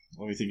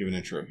let me think of an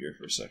intro here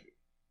for a second.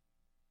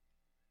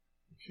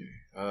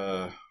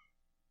 Okay.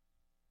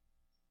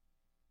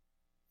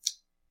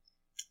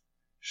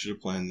 Should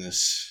have planned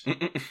this.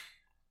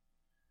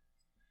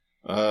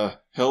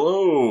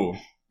 Hello,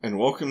 and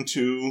welcome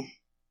to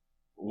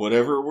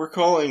whatever we're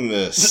calling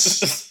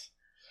this.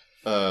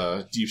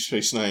 Deep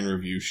Space Nine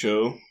review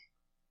show.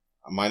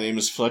 My name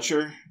is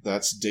Fletcher.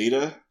 That's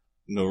Data.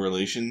 No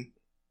relation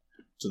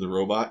to the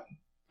robot.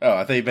 Oh,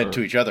 I thought you meant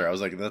to each other. I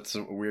was like, that's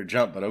a weird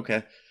jump, but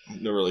okay.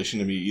 No relation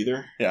to me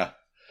either. Yeah.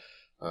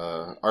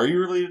 Are you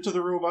related to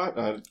the robot?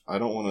 I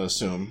don't want to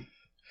assume.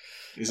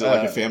 Is it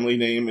like a family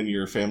name in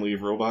your family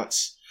of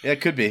robots? Yeah,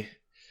 it could be.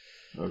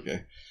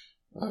 Okay.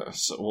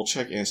 So we'll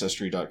check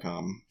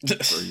Ancestry.com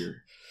for your...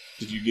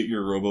 Did you get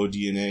your Robo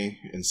DNA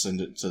and send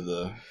it to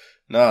the...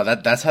 No,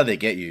 that's how they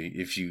get you.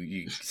 If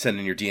you send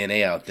in your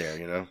DNA out there,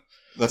 you know?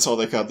 That's how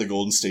they caught the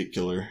Golden State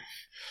Killer.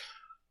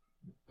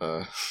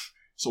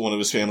 So one of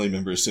his family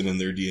members sent in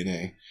their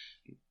DNA.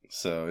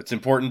 So it's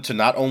important to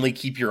not only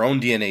keep your own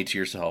DNA to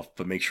yourself,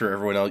 but make sure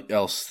everyone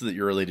else that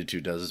you're related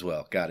to does as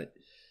well. Got it.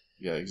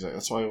 Yeah, exactly.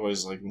 That's why I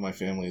always, like, my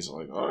family's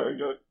like, oh, I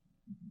got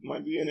my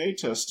DNA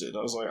tested.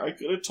 I was like, I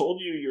could have told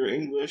you you're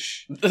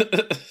English.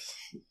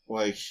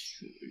 Like,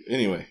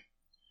 anyway.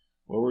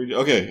 What were we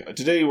doing? Okay,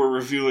 today we're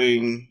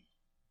reviewing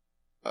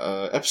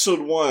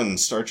Episode 1,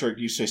 Star Trek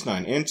Deep Space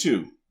Nine, and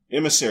 2,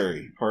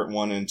 Emissary, Part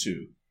 1 and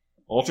 2.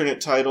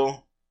 Alternate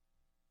title,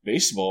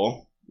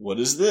 Baseball, What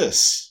Is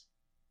This?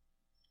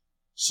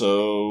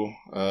 So,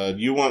 do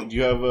you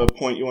have a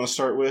point you want to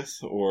start with,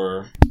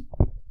 or...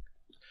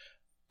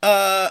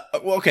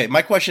 Well, okay,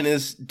 my question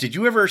is, did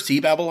you ever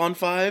see Babylon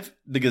 5?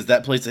 Because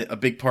that plays a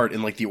big part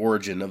in, like, the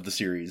origin of the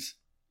series.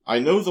 I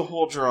know the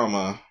whole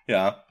drama.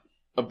 Yeah.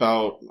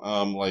 About,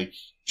 like,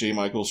 J.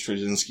 Michael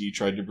Straczynski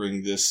tried to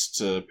bring this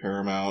to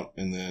Paramount,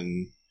 and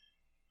then,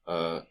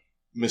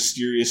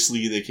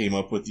 mysteriously they came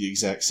up with the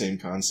exact same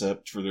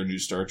concept for their new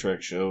Star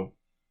Trek show.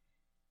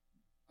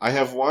 I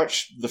have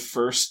watched the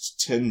first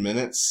 10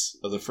 minutes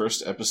of the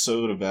first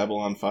episode of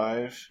Babylon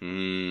 5,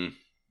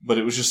 but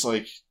it was just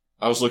like,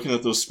 I was looking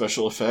at those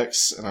special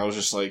effects, and I was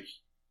just like,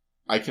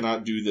 I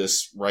cannot do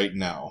this right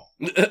now.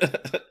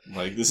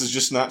 Like, this is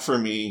just not for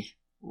me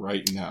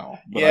right now.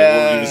 But I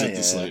will revisit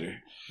this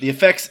later. The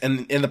effects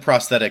and the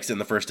prosthetics in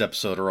the first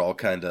episode are all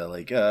kind of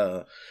like,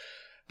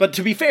 But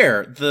to be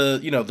fair, the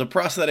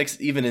prosthetics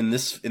even in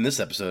this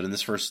episode, in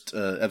this first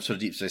episode of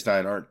Deep Space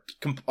Nine, aren't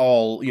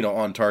all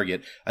on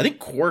target. I think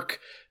Quark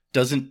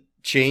doesn't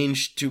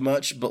change too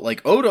much, but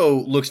like Odo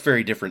looks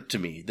very different to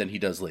me than he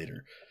does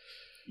later.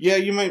 Yeah,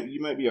 you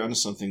might be onto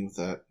something with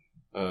that.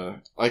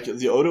 Like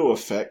the Odo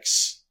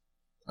effects,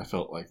 I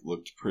felt like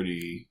looked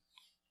pretty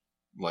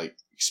like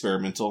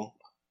experimental,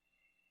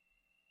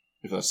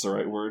 if that's the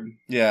right word.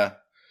 Yeah,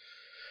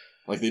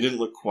 like they didn't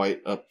look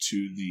quite up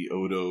to the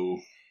Odo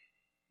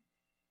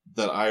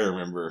that I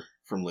remember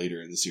from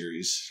later in the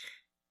series.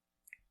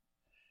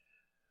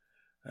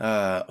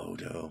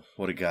 Odo,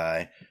 what a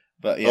guy!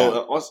 But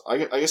yeah,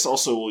 I guess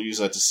also we'll use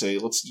that to say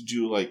let's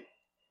do like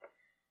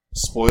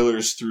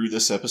spoilers through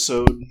this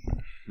episode.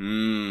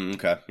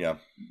 Okay, yeah,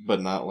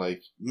 but not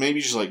like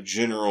maybe just like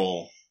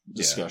general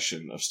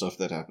discussion of stuff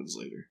that happens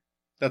later.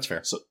 That's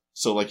fair.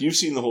 So like you've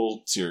seen the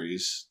whole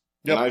series,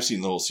 yep. And I've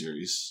seen the whole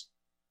series,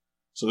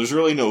 so there's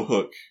really no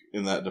hook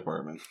in that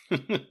department.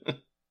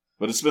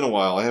 But it's been a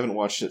while. I haven't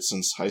watched it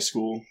since high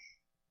school.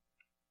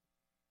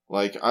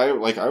 I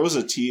was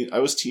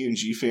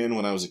TNG fan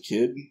when I was a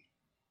kid.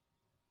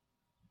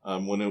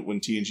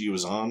 When TNG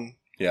was on.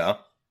 Yeah.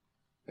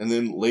 And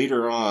then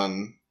later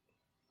on,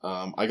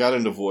 I got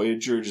into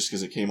Voyager just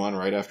because it came on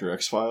right after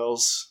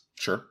X-Files.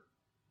 Sure.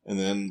 And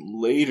then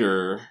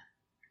later,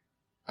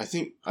 I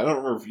don't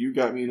remember if you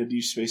got me into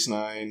Deep Space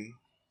Nine,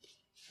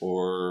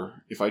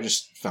 or if I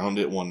just found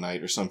it one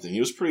night or something. It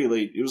was pretty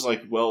late. It was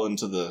like well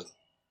into the,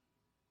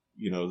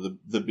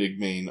 the big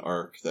main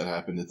arc that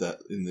happened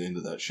in the end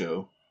of that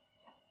show.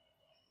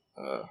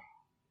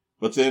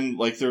 But then,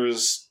 like,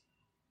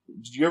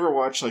 did you ever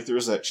watch, like, there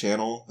was that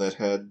channel that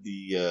had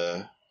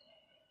it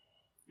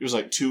was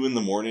like 2 a.m.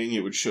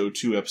 It would show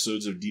 2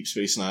 episodes of Deep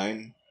Space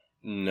Nine.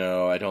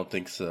 No, I don't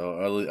think so.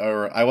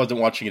 Or I wasn't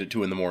watching it at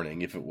 2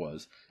 a.m.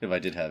 if I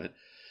did have it.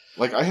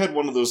 Like, I had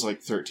one of those,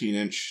 like,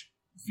 13-inch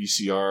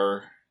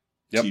VCR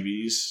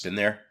TVs. Been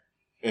there.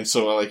 And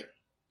so,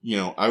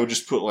 I would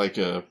just put, like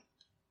a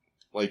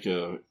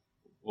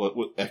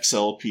what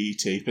XLP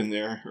tape in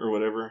there or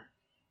whatever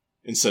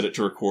and set it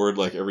to record,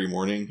 like, every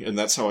morning. And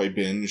that's how I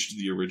binged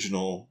the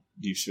original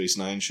Deep Space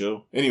Nine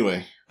show.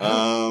 Anyway,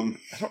 I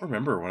don't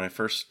remember when I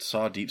first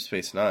saw Deep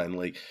Space Nine.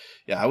 Like,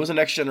 yeah, I was a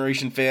Next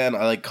Generation fan.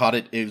 I caught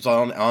it. It was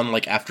on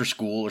like after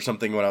school or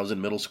something when I was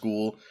in middle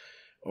school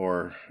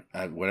or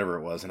whatever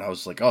it was, and I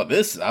was like, oh,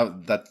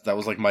 that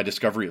was like my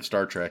discovery of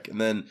Star Trek.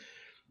 And then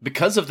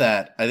because of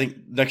that, I think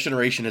Next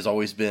Generation has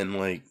always been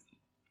like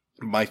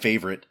my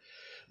favorite.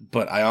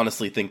 But I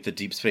honestly think that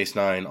Deep Space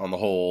Nine on the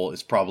whole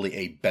is probably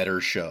a better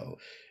show.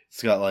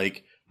 It's got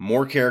like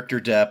more character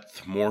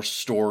depth, more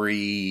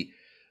story,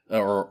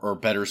 or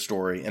better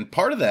story. And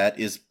part of that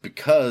is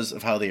because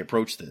of how they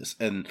approach this.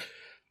 And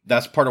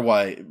that's part of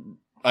why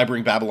I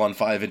bring Babylon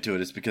 5 into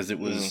it, is because it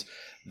was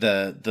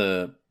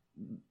the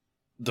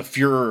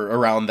furor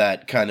around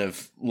that kind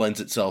of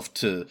lends itself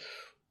to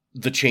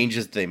the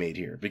changes they made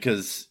here.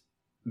 Because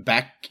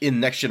back in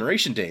Next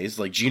Generation days,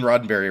 like Gene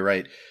Roddenberry,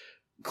 right,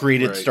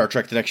 created Star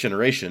Trek The Next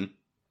Generation,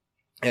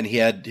 and he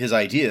had his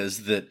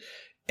ideas that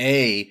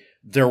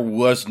there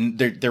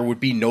would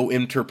be no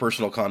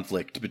interpersonal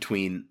conflict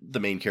between the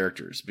main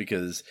characters,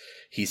 because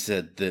he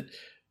said that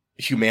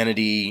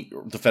humanity,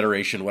 the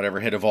Federation, whatever,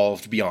 had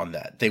evolved beyond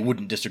that. They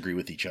wouldn't disagree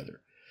with each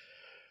other.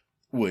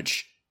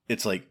 Which,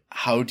 it's like,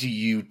 how do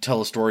you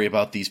tell a story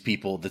about these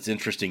people that's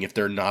interesting if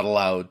they're not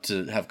allowed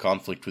to have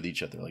conflict with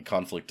each other? Like,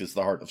 conflict is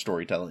the heart of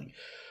storytelling.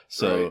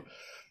 So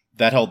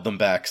that held them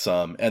back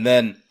some. And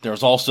then there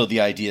was also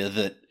the idea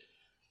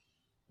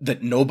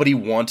that nobody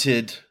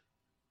wanted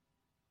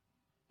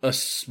a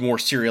more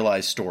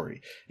serialized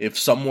story. If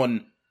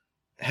someone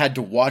had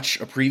to watch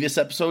a previous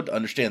episode to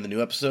understand the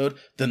new episode,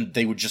 then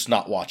they would just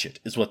not watch it,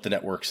 is what the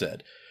network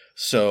said.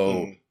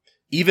 So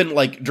even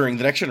like during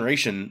the Next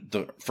Generation,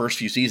 the first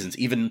few seasons,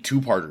 even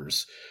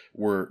two-parters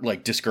were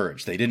like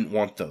discouraged. They didn't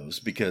want those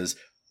because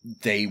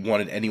they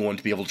wanted anyone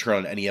to be able to turn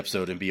on any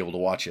episode and be able to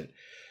watch it.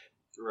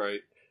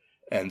 Right.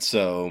 And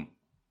so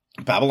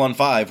Babylon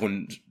 5,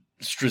 when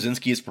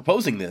Straczynski is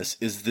proposing this,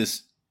 is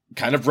this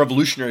kind of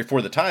revolutionary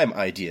for the time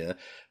idea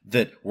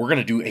that we're going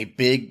to do a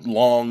big,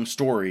 long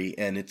story,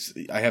 and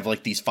I have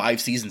like these 5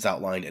 seasons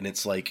outlined, and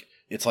it's like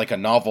a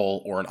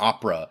novel or an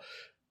opera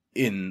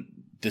in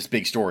this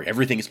big story.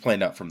 Everything is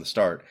planned out from the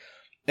start.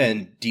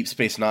 And Deep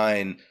Space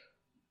Nine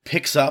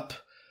picks up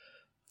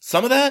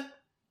some of that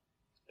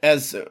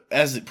as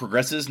it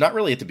progresses, not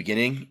really at the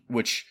beginning,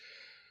 which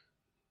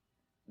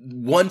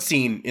one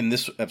scene in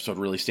this episode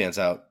really stands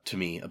out to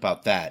me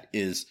about that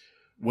is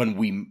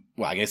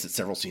I guess it's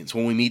several scenes.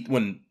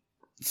 When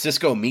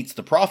Sisko meets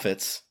the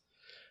prophets,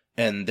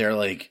 and they're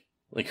like,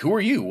 who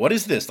are you? What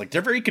is this? Like,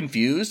 they're very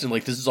confused, and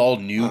like, this is all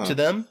new to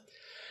them.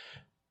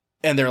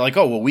 And they're like,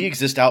 oh, well, we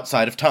exist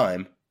outside of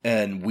time,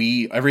 and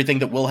everything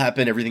that will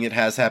happen, everything that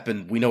has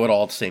happened, we know it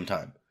all at the same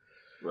time.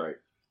 Right.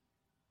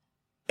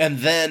 And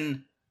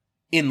then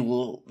in,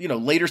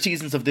 later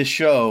seasons of this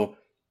show,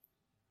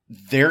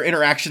 their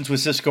interactions with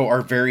Sisko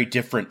are very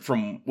different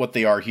from what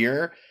they are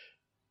here.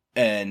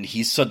 And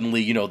he's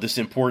suddenly, this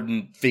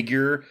important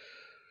figure,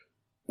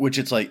 which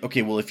it's like,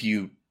 okay, well, if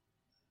you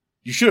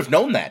should have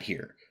known that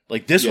here.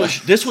 Like, this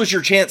was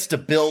your chance to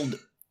build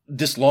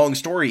this long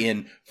story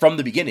in from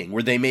the beginning,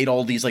 where they made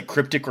all these like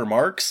cryptic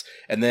remarks,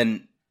 and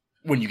then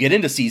when you get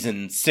into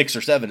season 6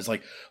 or 7, it's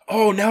like,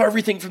 oh, now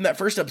everything from that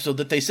first episode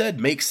that they said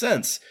makes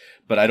sense.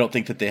 But I don't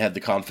think that they had the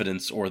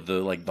confidence or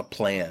the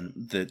plan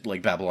that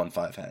like Babylon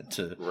 5 had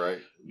to. Right.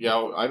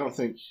 Yeah, I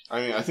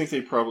think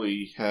they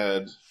probably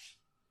had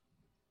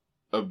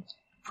a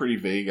pretty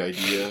vague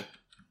idea.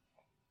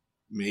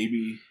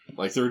 Maybe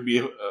like there would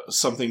be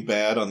something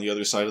bad on the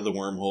other side of the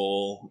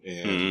wormhole,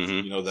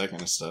 and that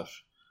kind of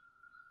stuff.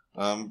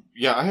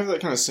 Yeah, I have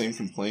that kind of same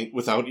complaint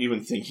without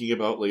even thinking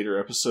about later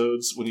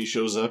episodes when he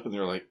shows up and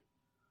they're like,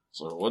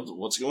 "So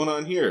what's going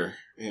on here?"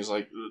 And he's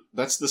like,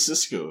 "That's the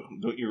Sisko.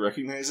 Don't you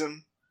recognize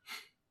him?"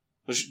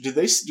 Did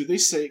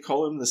they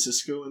call him the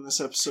Sisko in this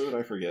episode?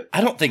 I forget.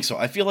 I don't think so.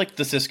 I feel like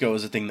the Sisko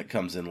is a thing that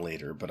comes in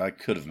later, but I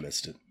could have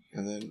missed it.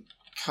 And then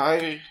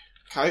Kai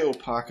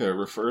Opaka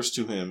refers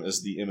to him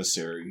as the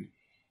Emissary.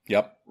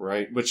 Yep.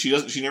 Right? But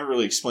she never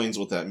really explains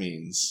what that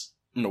means.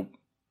 Nope.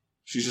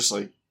 She's just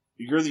like,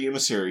 "You're the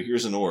Emissary,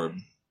 here's an orb."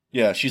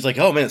 Yeah, she's like,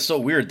 "Oh man, it's so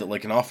weird that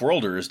like an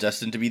off-worlder is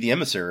destined to be the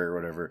Emissary or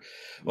whatever."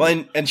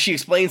 Well, and she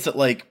explains that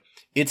like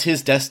it's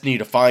his destiny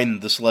to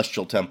find the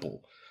Celestial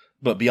Temple.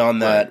 But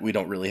beyond that, we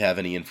don't really have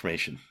any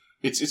information.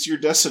 It's your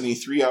destiny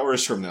 3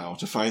 hours from now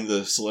to find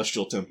the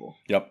Celestial Temple.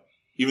 Yep.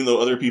 Even though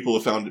other people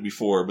have found it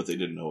before, but they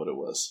didn't know what it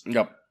was.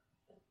 Yep.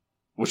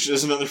 Which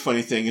is another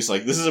funny thing, is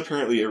like, this is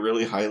apparently a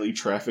really highly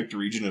trafficked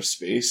region of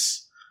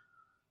space.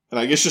 And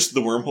I guess just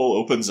the wormhole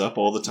opens up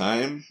all the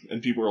time,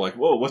 and people are like,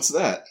 "Whoa, what's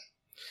that?"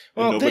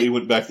 And nobody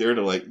went back there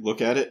to like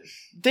look at it.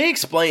 They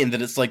explain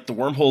that it's like the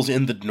wormhole's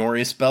in the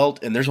Denorius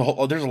belt, and there's a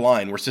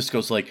line where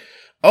Sisko's like,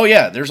 "Oh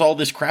yeah, there's all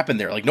this crap in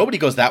there. Like, nobody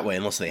goes that way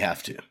unless they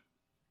have to."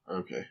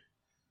 Okay.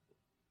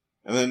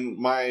 And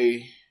then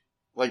my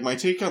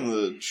take on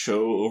the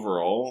show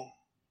overall,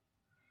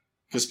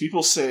 because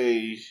people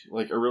say,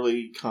 like, a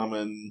really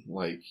common,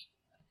 like,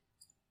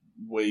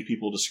 way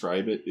people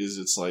describe it is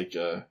it's like,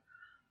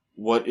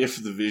 what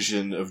if the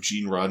vision of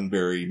Gene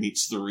Roddenberry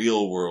meets the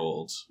real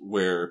world,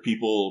 where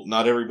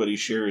not everybody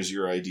shares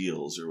your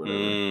ideals or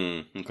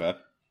whatever. Okay.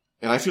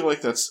 And I feel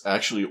like that's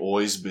actually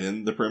always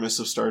been the premise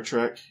of Star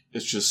Trek.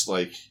 It's just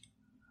like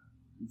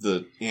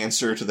the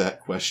answer to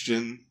that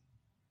question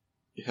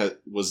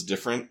was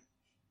different.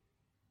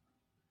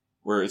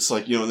 Where it's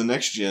like, in the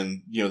next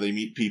gen, they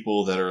meet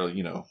people that are,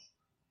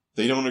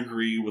 they don't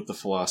agree with the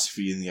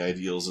philosophy and the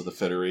ideals of the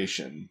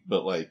Federation.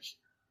 But like,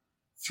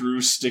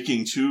 through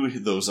sticking to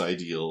those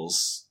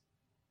ideals,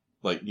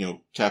 like,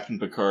 Captain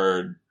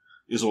Picard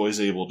is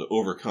always able to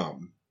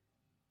overcome.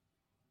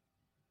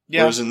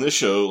 Yeah. Whereas in this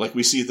show, like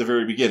we see at the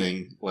very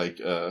beginning, like,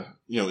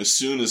 as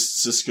soon as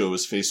Sisko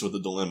is faced with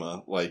a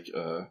dilemma, like,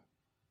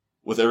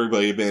 with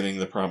everybody abandoning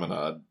the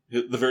promenade,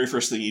 the very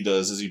first thing he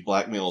does is he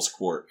blackmails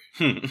Quark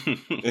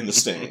into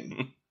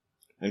staying.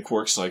 And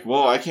Quark's like,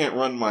 well, I can't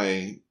run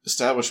my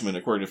establishment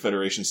according to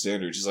Federation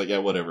standards. He's like, yeah,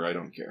 whatever, I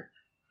don't care.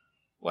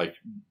 Like,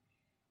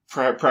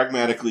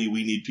 pragmatically,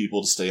 we need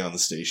people to stay on the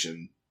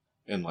station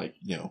and, like,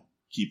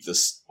 keep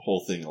this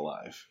whole thing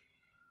alive.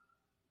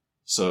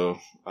 So,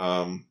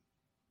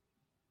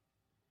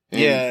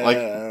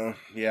 yeah,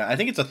 I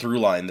think it's a through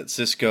line that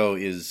Sisko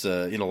is,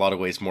 in a lot of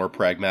ways, more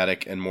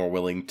pragmatic and more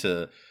willing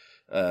to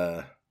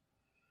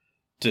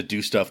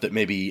do stuff that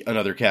maybe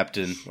another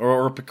captain,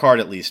 or Picard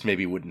at least,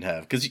 maybe wouldn't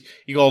have. Because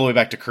you go all the way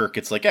back to Kirk,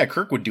 it's like, yeah,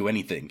 Kirk would do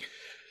anything.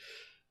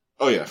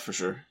 Oh yeah, for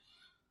sure.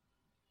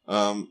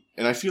 And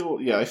I feel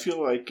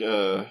like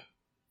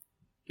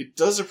it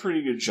does a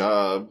pretty good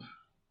job.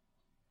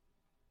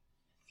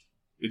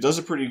 It does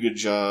a pretty good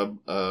job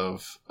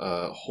of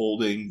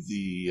holding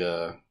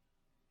the.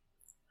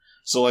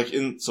 So one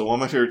of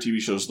my favorite TV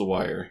shows, The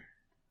Wire.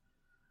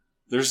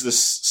 There's this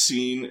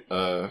scene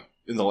in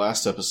the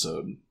last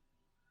episode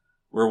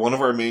where one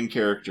of our main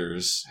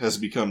characters has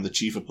become the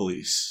chief of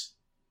police.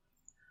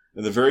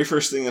 And the very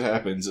first thing that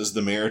happens is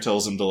the mayor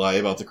tells him to lie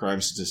about the crime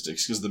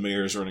statistics because the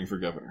mayor is running for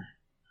governor.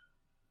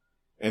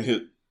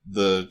 And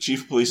the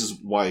chief of police's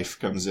wife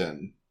comes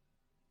in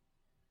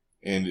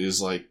and is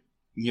like,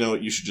 you know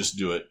what, you should just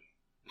do it.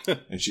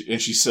 and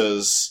she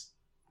says,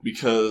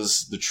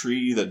 because the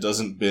tree that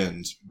doesn't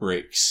bend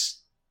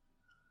breaks.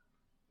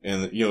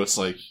 And, it's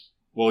like,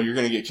 well, you're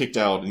going to get kicked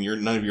out and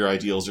none of your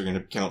ideals are going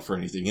to count for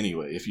anything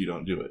anyway if you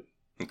don't do it.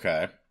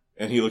 Okay.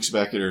 And he looks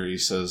back at her and he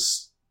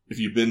says, if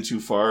you've been too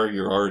far,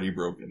 you're already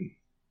broken.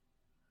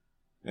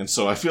 And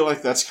so I feel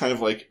like that's kind of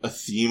like a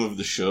theme of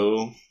the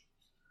show.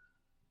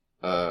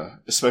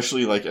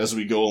 Especially like as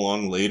we go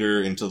along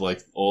later into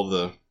like all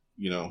the,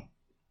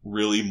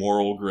 really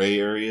moral gray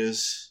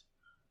areas.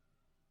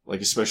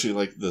 Like especially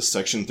like the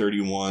Section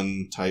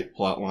 31 type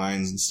plot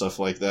lines and stuff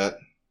like that.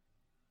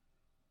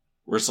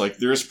 Where it's like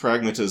there's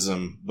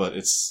pragmatism, but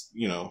it's,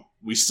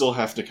 we still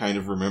have to kind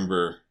of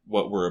remember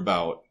what we're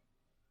about.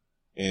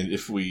 And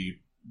if we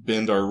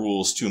bend our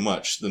rules too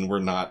much, then we're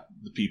not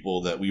the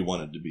people that we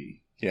wanted to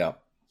be. Yeah.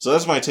 So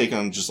that's my take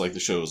on just like the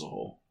show as a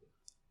whole.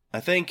 I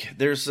think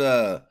there's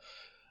I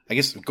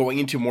guess going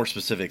into more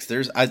specifics,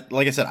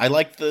 like I said, I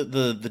like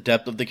the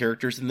depth of the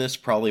characters in this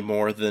probably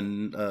more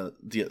than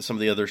some of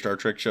the other Star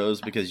Trek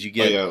shows because you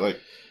get like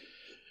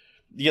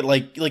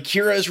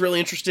Kira is really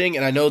interesting,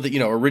 and I know that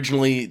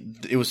originally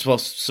it was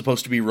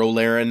supposed to be Ro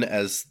Laren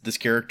as this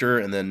character,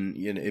 and then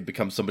it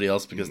becomes somebody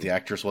else because the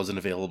actress wasn't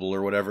available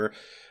or whatever.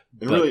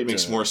 It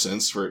makes more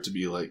sense for it to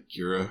be like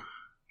Kira.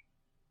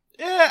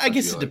 Yeah, I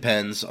guess it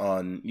depends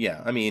on.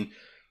 Yeah, I mean,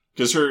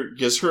 because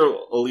her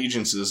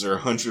allegiances are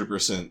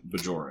 100%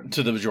 Bajoran.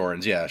 To the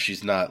Bajorans, yeah,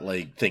 she's not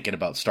like thinking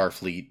about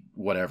Starfleet,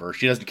 whatever.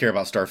 She doesn't care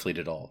about Starfleet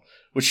at all,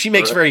 which she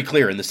makes very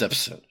clear in this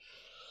episode.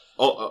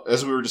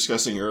 As we were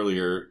discussing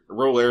earlier,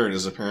 Ro Laren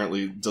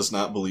does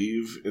not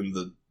believe in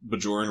the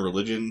Bajoran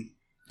religion.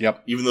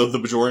 Yep. Even though the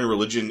Bajoran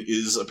religion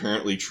is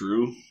apparently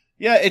true.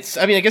 Yeah,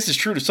 I guess it's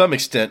true to some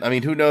extent. I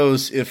mean, who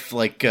knows if,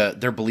 like,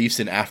 their beliefs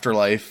in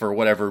afterlife or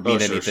whatever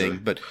mean anything. Sure.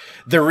 But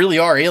there really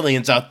are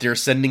aliens out there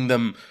sending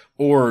them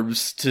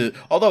orbs to...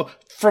 Although,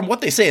 from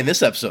what they say in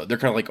this episode, they're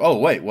kind of like, oh,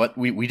 wait, what?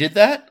 We did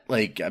that?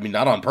 Like, I mean,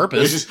 not on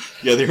purpose.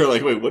 They were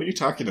like, wait, what are you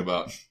talking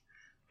about?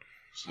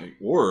 It's like,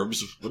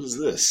 orbs? What is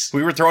this?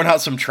 We were throwing out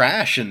some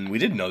trash, and we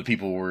didn't know that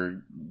people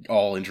were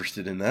all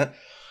interested in that.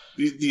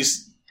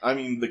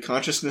 The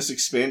consciousness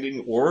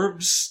expanding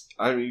orbs?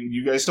 I mean,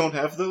 you guys don't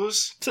have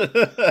those?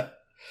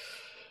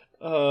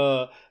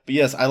 But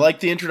yes, I like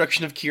the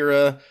introduction of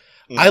Kira.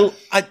 Mm.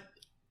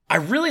 I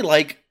really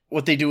like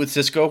what they do with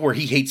Sisko, where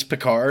he hates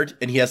Picard,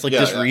 and he has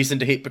this reason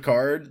to hate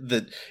Picard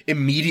that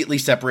immediately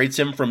separates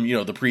him from,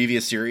 the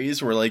previous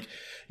series, where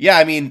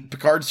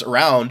Picard's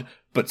around,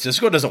 but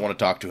Sisko doesn't want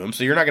to talk to him,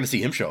 so you're not going to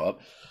see him show up.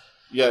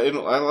 Yeah, and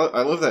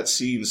I love that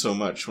scene so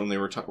much when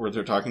where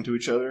they're talking to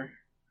each other,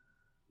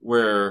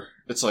 where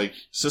it's like,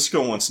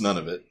 Sisko wants none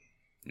of it.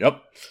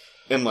 Yep.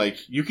 And,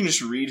 you can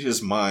just read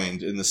his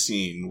mind in the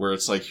scene, where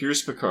it's like,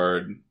 here's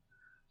Picard,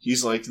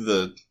 he's like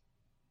the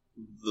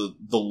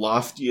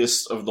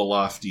loftiest of the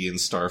lofty in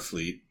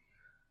Starfleet,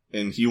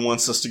 and he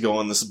wants us to go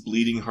on this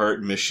bleeding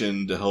heart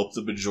mission to help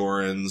the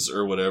Bajorans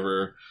or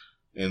whatever.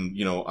 And,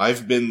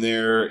 I've been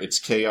there, it's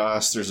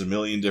chaos, there's a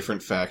million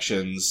different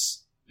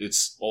factions,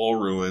 it's all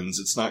ruins,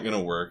 it's not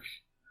gonna work.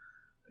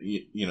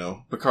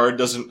 Picard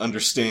doesn't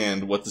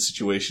understand what the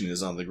situation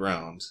is on the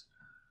ground.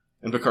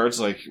 And Picard's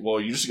like, well,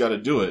 you just gotta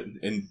do it.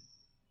 And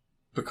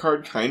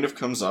Picard kind of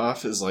comes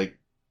off as,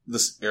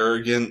 this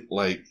arrogant,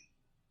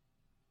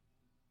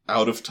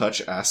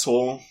 out-of-touch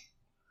asshole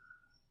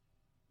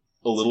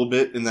a little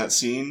bit in that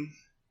scene.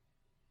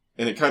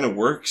 And it kind of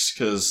works,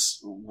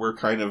 because we're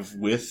kind of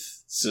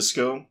with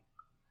Sisko.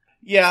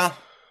 Yeah.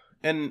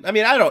 And, I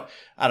mean, I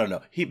don't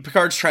know.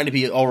 Picard's trying to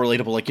be all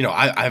relatable.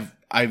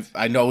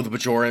 I know the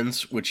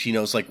Bajorans, which he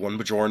knows like one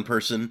Bajoran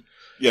person.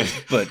 Yeah,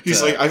 but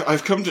he's like,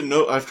 I've come to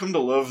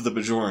love the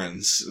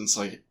Bajorans. And it's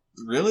like,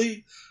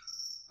 really?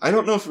 I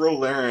don't know if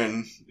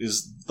Rolaren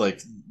is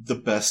like the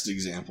best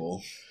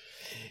example.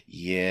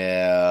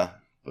 Yeah,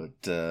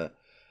 but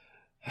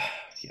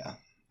yeah.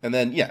 And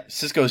then, yeah,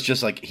 Sisko's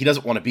just like, he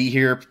doesn't want to be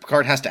here.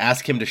 Picard has to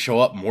ask him to show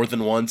up more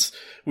than once,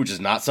 which is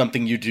not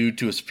something you do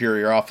to a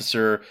superior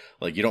officer.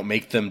 Like, you don't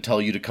make them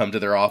tell you to come to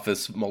their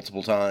office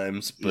multiple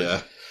times.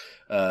 But,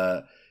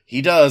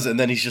 he does, and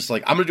then he's just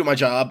like, I'm going to do my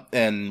job,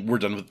 and we're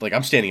done with, like,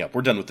 I'm standing up.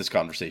 We're done with this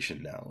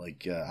conversation now.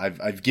 Like,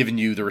 I've given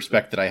you the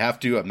respect that I have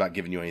to. I'm not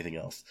giving you anything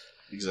else.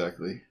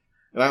 Exactly.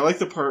 And I like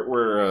the part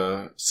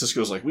where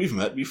Sisko's like, we've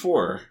met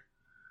before.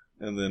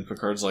 And then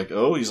Picard's like,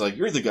 oh, he's like,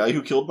 you're the guy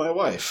who killed my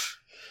wife.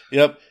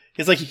 Yep.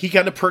 He's like, he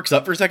kind of perks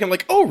up for a second,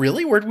 like, oh,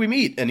 really? Where'd we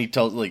meet? And he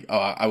tells, like, oh,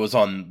 I was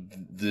on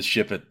this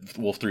ship at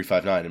Wolf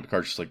 359. And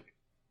Picard's just like,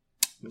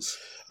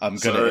 I'm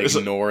going to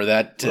ignore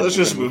that. Let's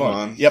just move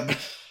on. Yep.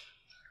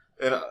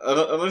 And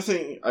another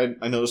thing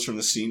I noticed from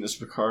the scene is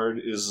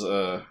Picard has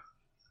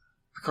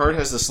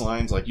this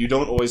line, like, you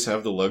don't always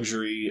have the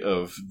luxury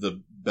of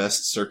the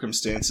best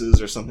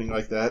circumstances or something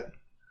like that.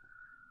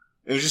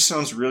 And it just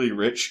sounds really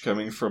rich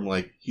coming from,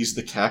 like, he's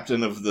the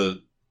captain of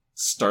the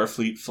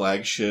Starfleet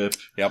flagship.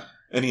 Yep.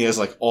 And he has,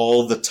 like,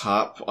 all the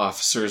top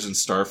officers in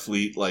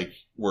Starfleet, like,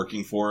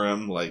 working for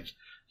him. Like,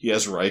 he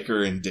has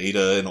Riker and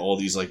Data and all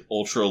these, like,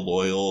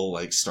 ultra-loyal,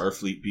 like,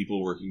 Starfleet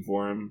people working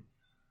for him.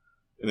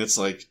 And it's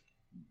like,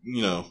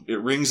 you know,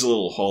 it rings a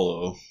little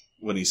hollow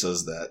when he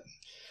says that.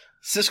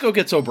 Sisko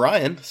gets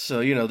O'Brien,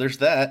 so, you know, there's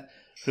that.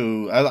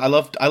 Who I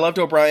loved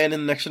O'Brien in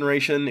The Next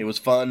Generation. It was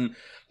fun.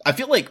 I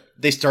feel like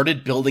they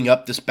started building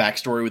up this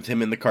backstory with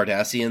him and the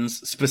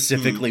Cardassians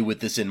specifically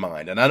with this in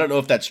mind. And I don't know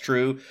if that's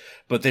true,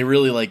 but they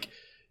really, like,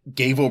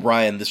 gave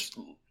O'Brien this,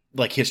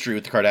 like, history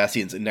with the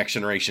Cardassians in Next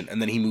Generation,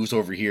 and then he moves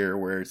over here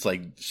where it's,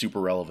 like, super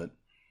relevant.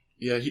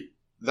 Yeah,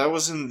 that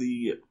was in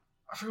the...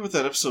 I forget what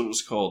that episode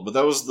was called, but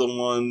that was the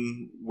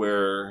one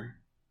where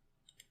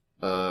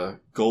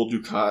Gul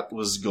Dukat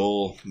was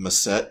Gul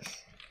Masset,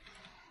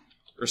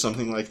 or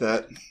something like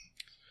that.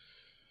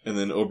 And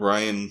then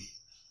O'Brien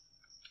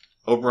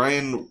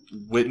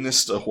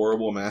witnessed a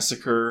horrible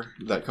massacre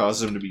that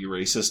caused him to be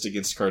racist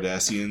against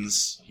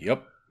Cardassians.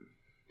 Yep.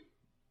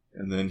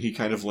 And then he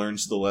kind of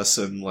learns the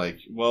lesson, like,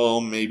 well,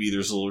 maybe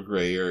there's a little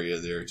gray area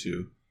there,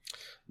 too.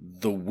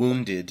 The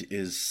Wounded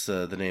is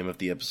the name of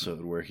the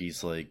episode where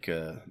he's like,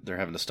 they're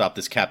having to stop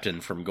this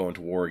captain from going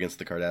to war against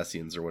the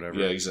Cardassians or whatever.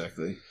 Yeah,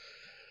 exactly.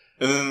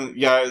 And then,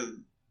 yeah,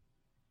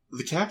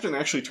 the captain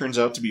actually turns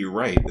out to be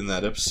right in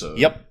that episode.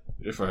 Yep.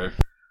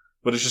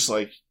 But it's just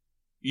like,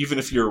 even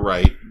if you're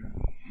right,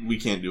 we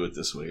can't do it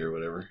this way or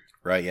whatever.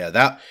 Right,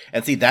 yeah.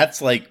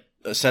 That's like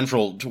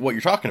central to what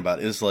you're talking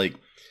about is like,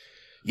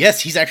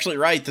 yes, he's actually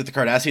right that the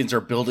Cardassians are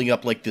building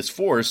up like this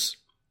force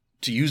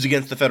to use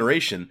against the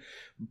Federation,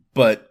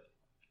 but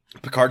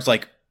Picard's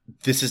like,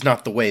 this is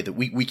not the way that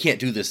we can't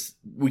do this.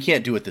 We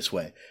can't do it this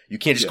way. You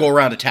can't just go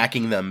around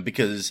attacking them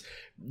because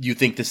you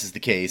think this is the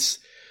case,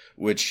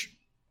 which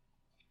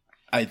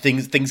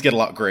things get a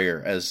lot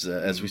grayer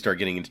as we start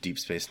getting into Deep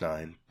Space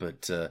Nine.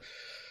 But that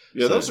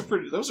was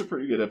a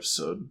pretty good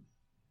episode.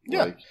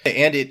 Yeah,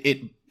 and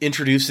it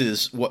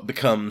introduces what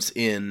becomes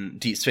in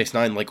Deep Space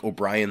Nine like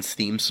O'Brien's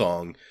theme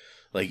song.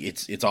 Like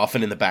it's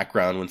often in the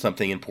background when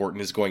something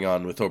important is going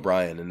on with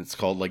O'Brien, and it's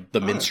called like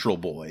the Minstrel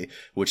Boy,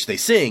 which they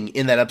sing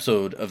in that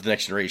episode of The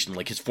Next Generation.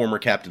 Like his former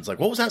captain's like,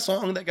 what was that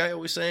song that guy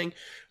always sang?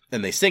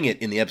 And they sing it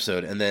in the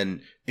episode, and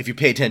then if you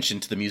pay attention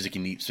to the music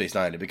in Deep Space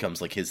Nine, it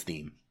becomes like his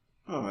theme.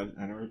 Oh,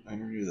 I never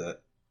knew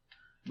that.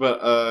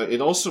 But it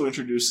also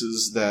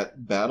introduces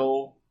that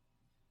battle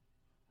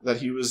that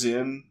he was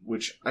in,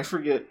 which I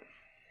forget.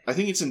 I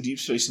think it's in Deep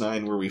Space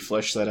Nine where we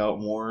flesh that out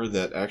more.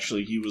 That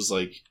actually he was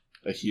like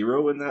a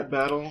hero in that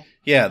battle.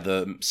 Yeah,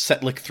 the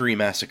Setlik 3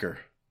 massacre.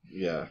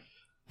 Yeah,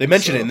 they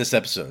mention it in this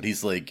episode.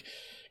 He's like,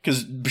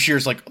 because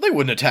Bashir's like, they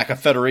wouldn't attack a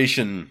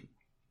Federation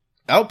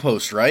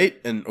outpost, right?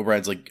 And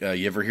O'Brien's like,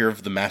 you ever hear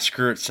of the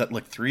massacre at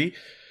Setlik 3?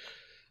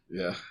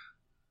 Yeah.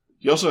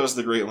 He also has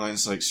the great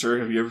lines like, sir,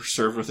 have you ever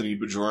served with any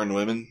Bajoran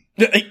women?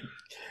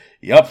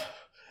 Yep.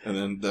 And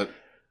then that,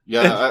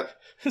 yeah.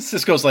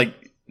 Sisko's like,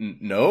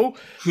 no?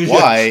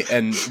 Why?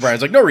 And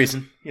Brian's like, no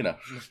reason, you know.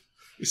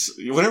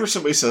 Whenever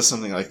somebody says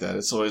something like that,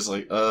 it's always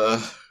like,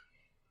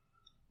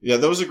 yeah,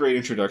 that was a great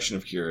introduction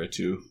of Kira,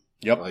 too.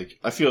 Yep. Like,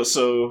 I feel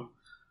so,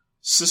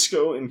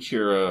 Sisko and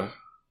Kira,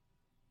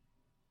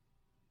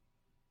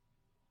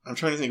 I'm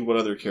trying to think of what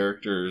other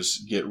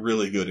characters get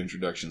really good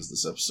introductions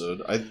this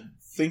episode. I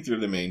think they're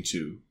the main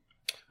two.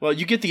 Well,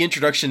 you get the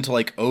introduction to,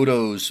 like,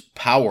 Odo's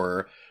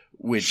power,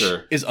 which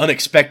is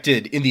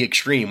unexpected in the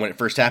extreme when it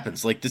first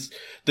happens. Like,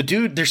 the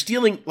dude, they're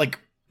stealing, like,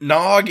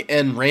 Nog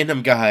and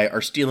Random Guy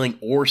are stealing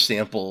ore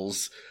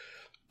samples,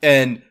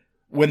 and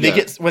when they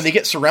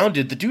get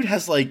surrounded, the dude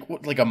has like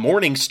a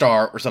morning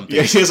star or something.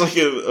 Yeah, he has like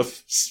a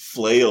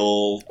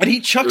flail, and he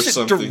chucks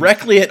it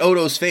directly at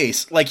Odo's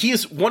face. Like he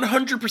is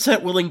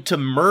 100% willing to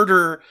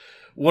murder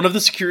one of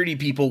the security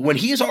people when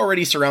he is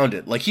already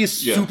surrounded. Like, he is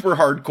super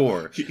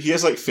hardcore. He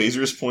has, like,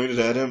 phasers pointed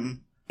at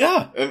him.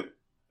 Yeah.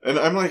 And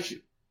I'm like,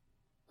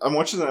 I'm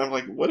watching that, I'm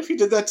like, what if he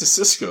did that to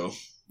Cisco?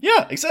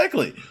 Yeah,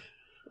 exactly.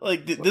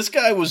 Like, this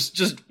guy was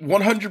just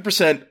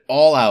 100%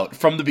 all out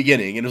from the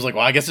beginning, and it was like,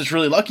 well, I guess it's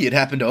really lucky it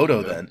happened to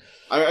Odo then.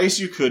 I guess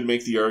you could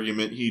make the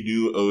argument he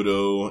knew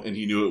Odo, and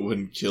he knew it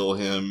wouldn't kill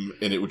him,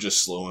 and it would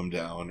just slow him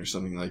down, or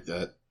something like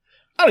that.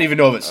 I don't even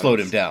know if it slowed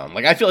him down.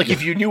 Like, I feel like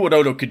if you knew what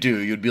Odo could do,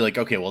 you'd be like,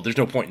 okay, well, there's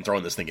no point in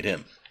throwing this thing at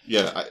him.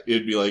 Yeah,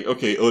 it'd be like,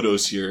 okay,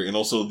 Odo's here, and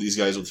also these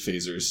guys with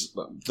phasers.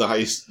 The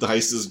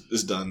heist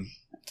is done.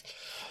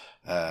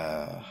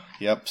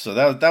 Yep, so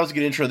that was a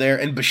good intro there.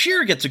 And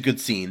Bashir gets a good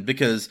scene,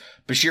 because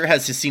Bashir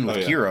has his scene with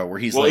Kira, where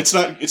he's like...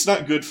 Well, it's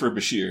not good for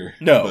Bashir.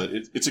 No. But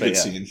it's a good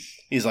scene.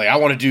 He's like, I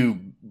want to do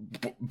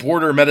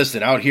border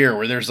medicine out here,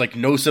 where there's, like,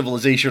 no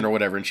civilization or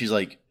whatever. And she's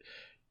like,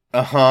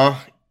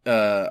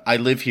 I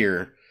live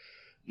here,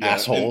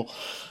 asshole.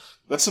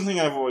 That's something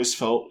I've always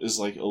felt is,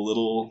 like, a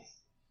little...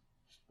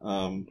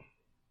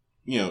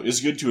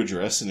 is good to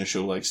address in a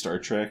show like Star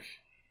Trek.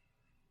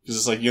 Because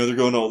it's like, they're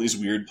going to all these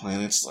weird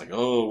planets, like,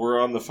 oh,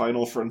 we're on the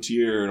final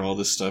frontier and all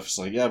this stuff. It's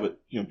like, yeah, but,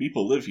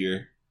 people live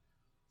here.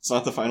 It's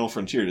not the final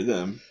frontier to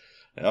them.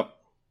 Yep.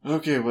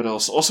 Okay, what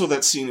else? Also,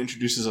 that scene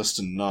introduces us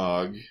to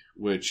Nog,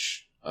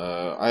 which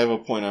I have a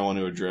point I want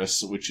to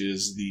address, which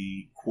is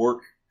the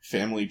Quark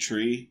family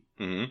tree.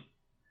 Mm-hmm.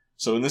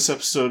 So in this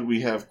episode,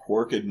 we have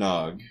Quark and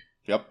Nog.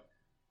 Yep.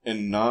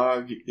 And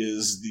Nog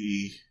is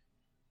the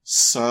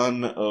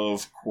son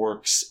of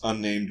Quark's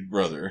unnamed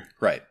brother.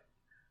 Right.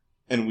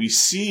 And we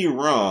see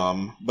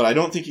Rom, but I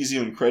don't think he's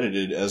even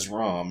credited as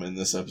Rom in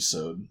this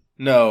episode.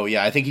 No,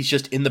 yeah, I think he's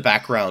just in the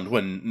background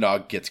when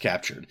Nog gets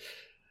captured.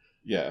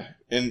 Yeah,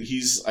 and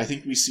I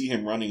think we see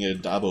him running a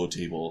Dabo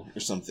table or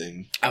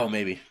something. Oh,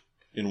 maybe.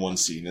 In one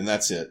scene, and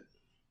that's it.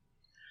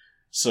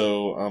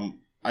 So,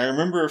 I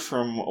remember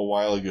from a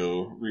while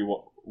ago,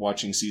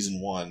 watching season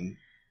 1,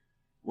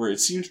 where it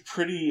seemed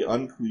pretty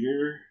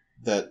unclear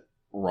that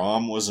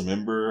Rom was a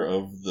member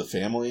of the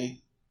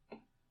family.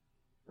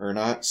 Or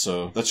not,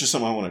 so that's just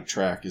something I want to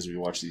track as we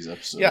watch these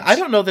episodes. Yeah, I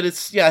don't know that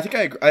it's... Yeah, I think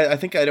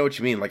I know what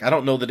you mean. Like, I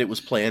don't know that it was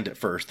planned at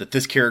first, that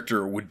this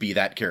character would be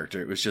that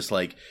character. It was just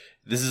like,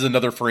 this is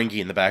another Ferengi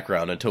in the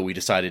background until we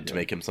decided to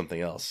make him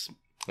something else.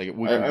 Like,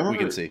 we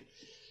can see.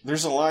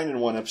 There's a line in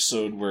one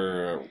episode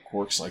where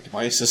Quark's like,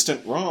 my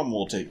assistant Rom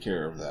will take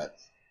care of that.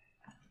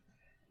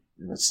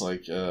 And it's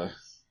like, you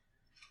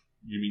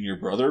mean your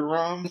brother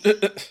Rom?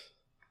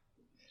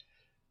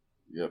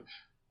 Yep.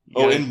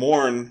 Oh, and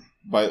Morn...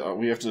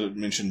 we have to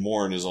mention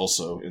Morn is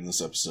also in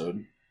this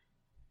episode.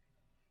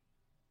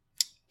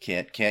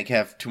 Can't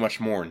have too much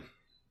Morn.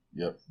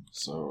 Yep.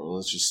 So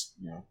let's just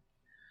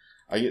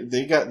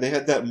they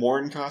had that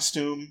Morn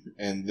costume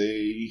and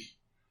they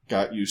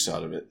got use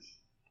out of it.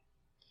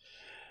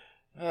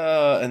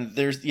 And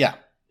there's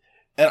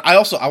and I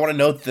want to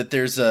note that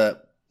there's a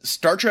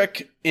Star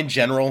Trek in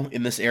general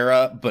in this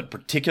era, but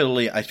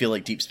particularly I feel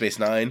like Deep Space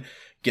Nine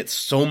gets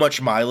so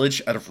much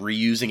mileage out of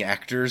reusing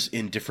actors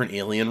in different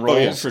alien roles.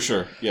 Oh, yeah, for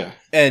sure. Yeah.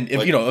 And,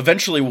 if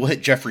eventually we'll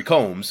hit Jeffrey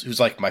Combs, who's,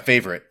 like, my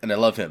favorite, and I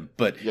love him.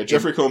 But yeah,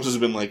 Jeffrey Combs has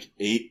been, like,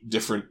 8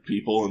 different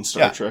people in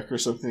Star Trek or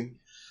something.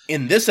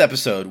 In this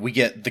episode, we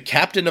get the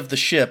captain of the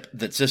ship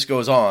that Cisco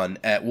is on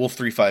at Wolf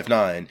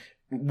 359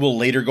 will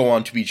later go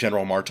on to be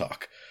General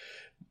Martok.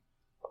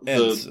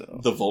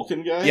 The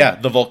Vulcan guy? Yeah,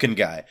 the Vulcan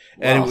guy.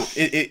 Wow.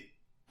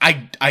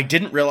 And I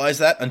didn't realize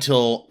that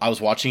until I was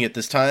watching it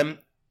this time.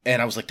 And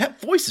I was like,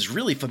 that voice is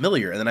really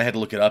familiar. And then I had to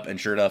look it up, and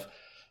sure enough.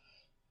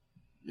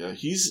 Yeah,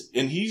 he's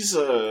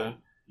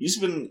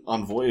been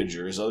on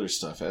Voyager's other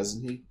stuff,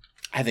 hasn't he?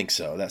 I think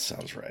so. That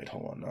sounds right.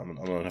 Hold on. I'm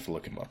going to have to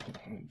look him up.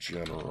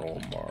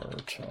 General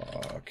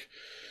Martok.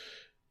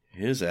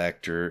 His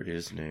actor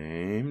is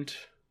named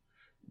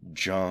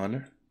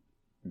John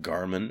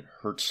Garman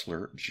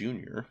Hertzler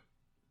Jr.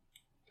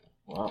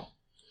 Wow.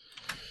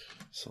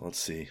 So let's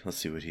see. Let's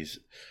see what he's...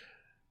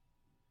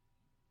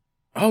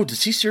 Oh,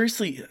 does he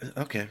seriously?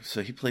 Okay,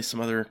 so he plays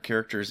some other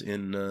characters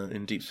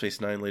in Deep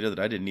Space Nine later that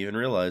I didn't even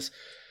realize.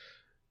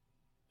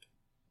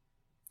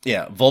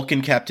 Yeah,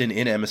 Vulcan captain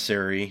in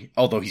Emissary,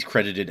 although he's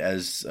credited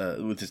as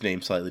with his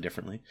name slightly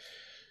differently.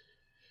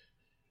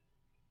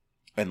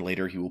 And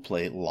later he will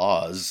play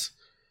Laws.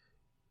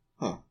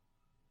 Huh.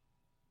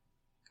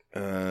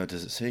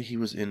 Does it say he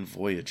was in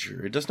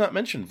Voyager? It does not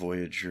mention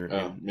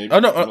Voyager. Maybe. Oh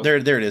no, there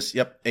it is.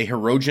 Yep, a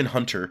Hirogen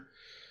hunter.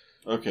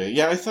 Okay,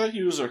 yeah, I thought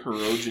he was a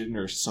Hirogen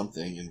or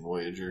something in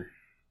Voyager.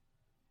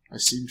 I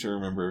seem to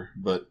remember,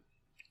 but...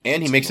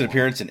 And he makes an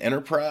appearance in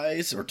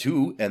Enterprise, or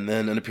 2, and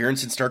then an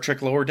appearance in Star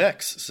Trek Lower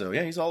Decks. So,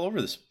 yeah, he's all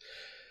over this.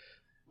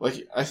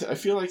 Like, I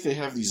feel like they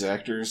have these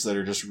actors that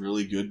are just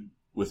really good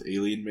with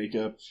alien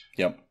makeup.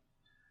 Yep.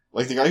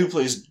 Like the guy who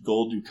plays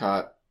Gul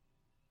Dukat.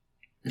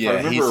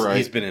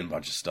 He's been in a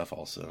bunch of stuff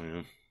also.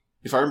 Yeah.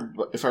 If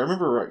I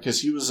remember right,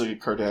 because he was a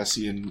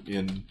Cardassian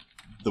in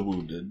The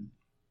Wounded.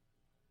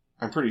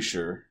 I'm pretty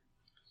sure.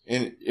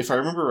 And if I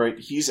remember right,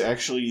 he's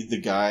actually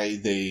the guy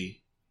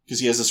because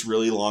he has this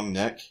really long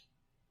neck.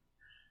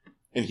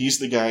 And he's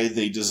the guy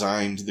they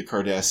designed the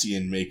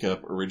Cardassian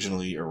makeup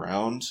originally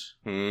around.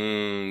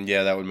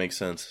 Yeah, that would make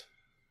sense.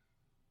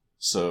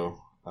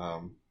 So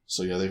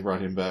yeah, they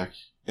brought him back.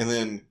 And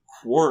then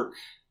Quark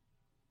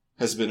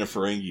has been a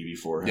Ferengi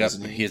before,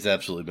 hasn't he? He has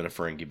absolutely been a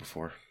Ferengi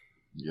before.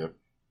 Yep.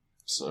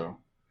 So,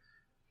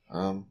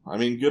 I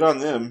mean, good on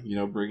them,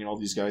 bringing all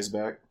these guys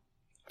back.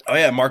 Oh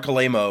yeah, Mark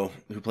Alemo,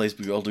 who plays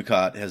Gul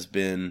Dukat,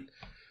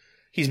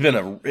 he's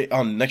been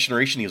on Next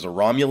Generation. He was a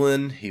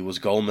Romulan. He was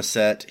Gul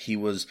Macet. He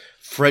was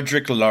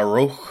Frederick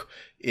Laroche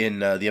in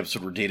the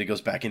episode where Data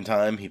goes back in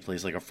time. He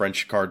plays like a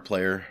French card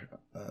player.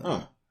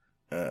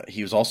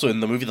 He was also in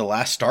the movie The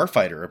Last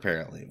Starfighter,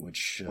 apparently.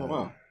 Which oh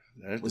wow,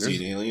 was he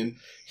an alien?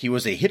 He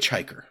was a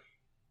hitchhiker.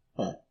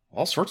 Huh.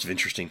 All sorts of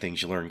interesting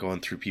things you learn going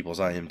through people's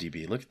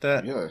IMDb. Look at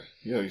that. Yeah,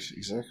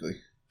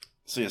 exactly.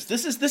 So yes,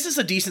 this is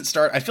a decent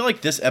start. I feel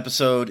like this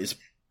episode is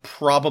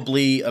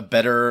probably a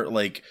better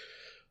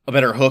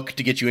hook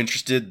to get you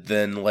interested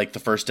than like the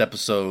first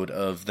episode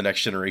of The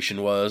Next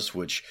Generation was,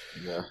 which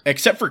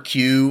except for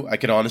Q, I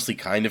can honestly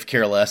kind of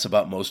care less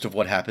about most of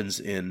what happens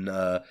in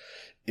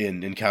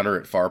Encounter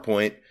at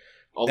Farpoint.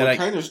 Although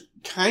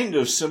kind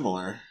of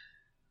similar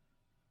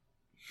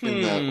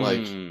in that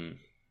like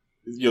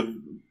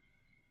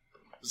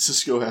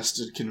Cisco has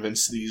to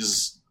convince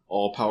these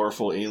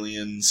all-powerful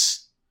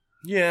aliens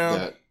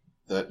that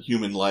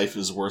human life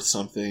is worth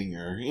something,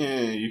 or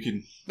you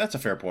can... That's a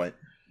fair point.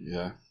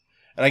 Yeah.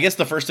 And I guess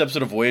the first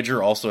episode of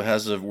Voyager also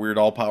has a weird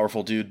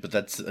all-powerful dude, but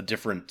that's a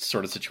different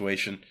sort of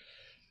situation.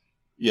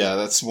 Yeah,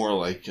 that's more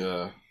like...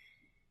 I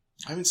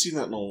haven't seen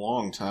that in a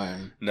long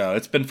time. No,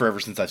 it's been forever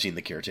since I've seen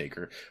The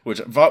Caretaker,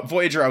 which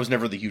Voyager I was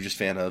never the hugest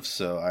fan of,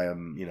 so I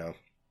am,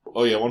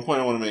 Oh yeah, one point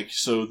I want to make.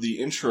 So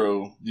the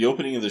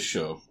opening of the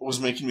show was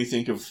making me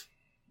think of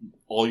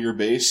All Your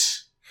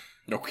Base.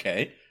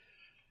 Okay.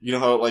 You know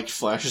how it like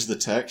flashes the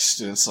text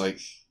and it's like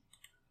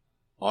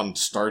on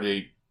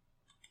Stardate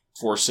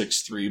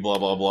 463 blah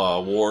blah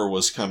blah, war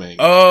was coming.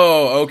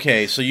 Oh,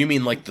 okay. So you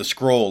mean like the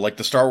scroll, like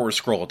the Star Wars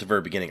scroll at the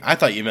very beginning. I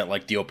thought you meant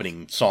like the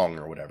opening song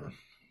or whatever.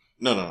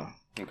 No.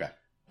 Okay.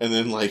 And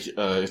then like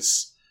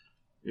it's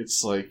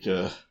like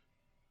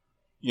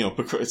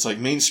it's like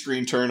main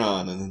screen turn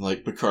on, and then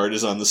like Picard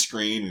is on the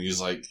screen and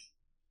he's like,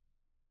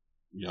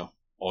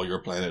 all your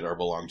planet are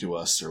belong to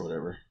us or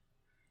whatever.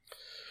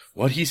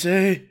 What'd he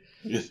say?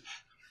 Yeah.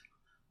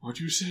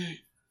 What'd you say?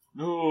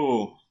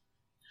 No.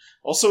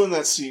 Also in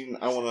that scene,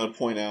 I want to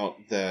point out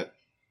that,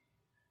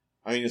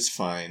 I mean, it's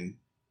fine.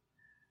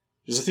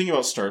 Because the thing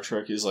about Star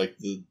Trek is like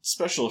the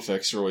special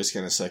effects are always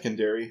kind of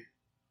secondary.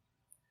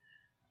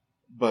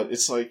 But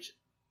it's like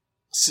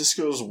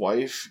Sisko's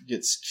wife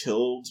gets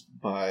killed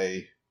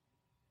by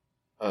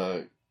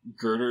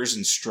girders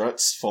and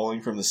struts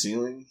falling from the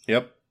ceiling.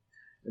 Yep.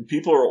 And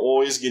people are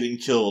always getting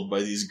killed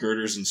by these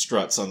girders and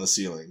struts on the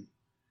ceiling.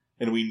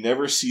 And we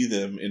never see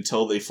them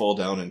until they fall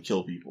down and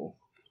kill people.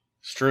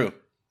 It's true.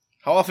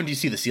 How often do you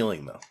see the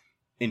ceiling, though,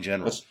 in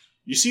general?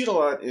 You see it a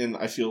lot in,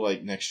 I feel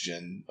like, Next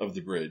Gen of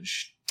the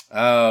bridge.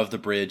 Of the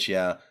bridge,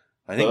 yeah.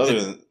 I think other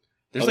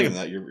than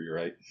that, you're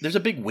right. There's a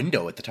big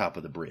window at the top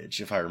of the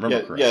bridge, if I remember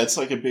correctly. Yeah, it's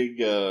like a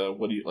big,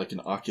 like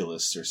an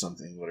oculus or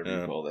something,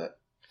 whatever you call that.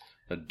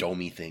 A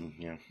domey thing,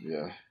 yeah.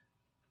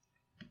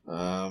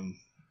 Yeah.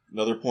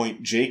 Another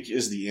point, Jake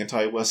is the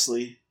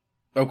anti-Wesley.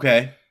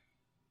 Okay.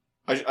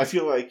 I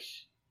feel like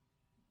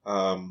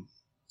the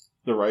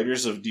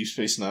writers of Deep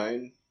Space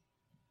Nine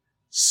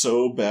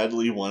so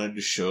badly wanted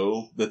to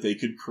show that they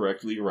could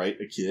correctly write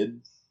a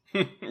kid.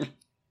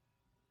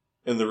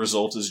 And the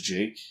result is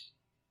Jake.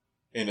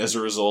 And as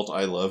a result,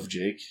 I love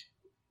Jake.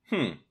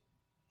 I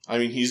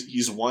mean,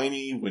 he's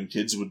whiny when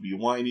kids would be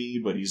whiny,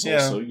 but he's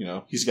also,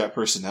 he's got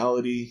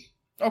personality.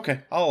 Okay,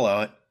 I'll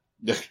allow it.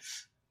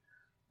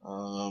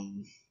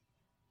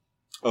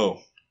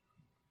 Oh.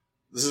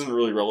 This isn't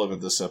really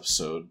relevant this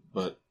episode,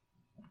 but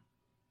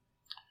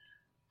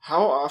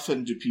how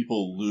often do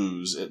people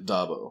lose at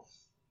Dabo?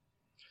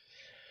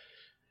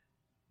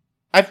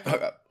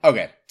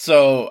 Okay,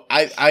 so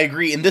I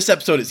agree. In this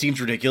episode, it seems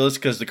ridiculous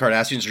because the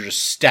Cardassians are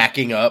just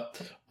stacking up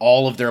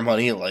all of their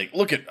money. Like,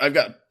 look I've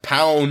got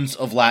pounds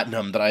of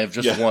Latinum that I have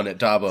just won at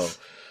Dabo,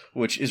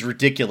 which is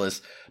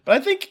ridiculous. But I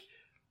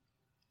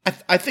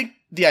think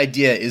the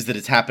idea is that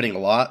it's happening a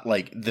lot.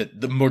 Like,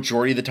 the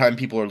majority of the time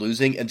people are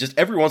losing, and just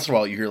every once in a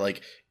while you hear,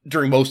 like,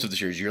 during most of the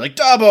series, you're like,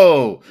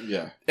 Dabo!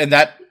 Yeah. And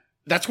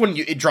that's when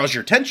it draws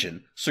your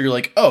attention. So you're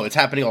like, oh, it's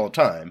happening all the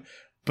time.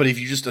 But if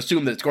you just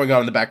assume that it's going on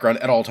in the background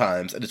at all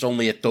times, and it's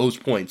only at those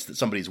points that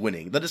somebody's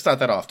winning, then it's not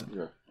that often.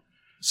 Yeah.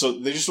 So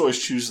they just always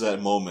choose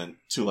that moment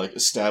to, like,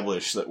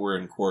 establish that we're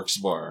in Quark's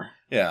bar.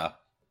 Yeah.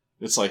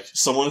 It's like,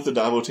 someone at the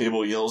Dabo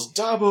table yells,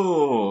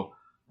 Dabo!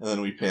 And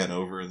then we pan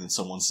over, and then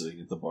someone's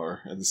sitting at the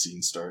bar, and the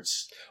scene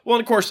starts. Well,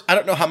 and of course, I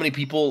don't know how many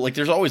people, like,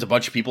 there's always a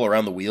bunch of people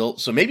around the wheel,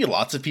 so maybe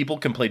lots of people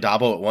can play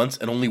Dabo at once,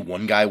 and only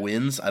one guy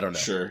wins? I don't know.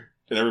 Sure.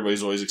 And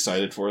everybody's always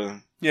excited for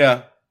them.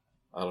 Yeah.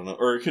 I don't know.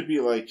 Or it could be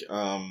like,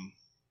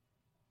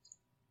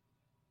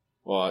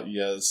 well,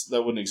 yes,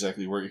 that wouldn't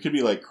exactly work. It could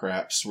be like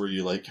craps, where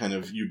you, like, kind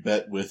of, you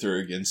bet with or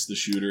against the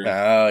shooter.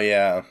 Oh,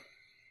 yeah.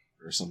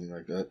 or something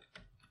like that.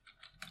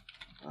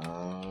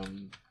 How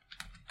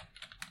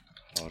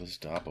does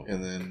Dabo?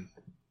 And then,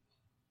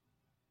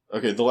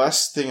 okay, the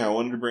last thing I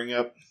wanted to bring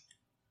up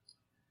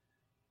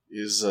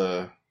is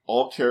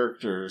all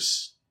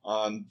characters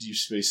on Deep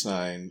Space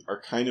Nine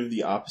are kind of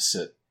the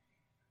opposite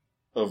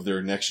of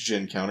their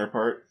next-gen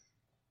counterpart.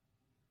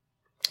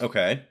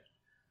 Okay.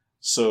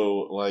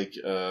 So, like,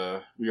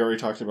 we already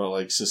talked about,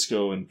 like,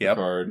 Sisko and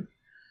Picard. Yep.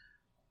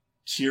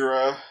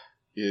 Kira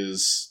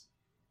is,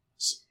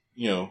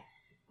 you know,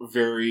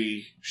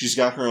 she's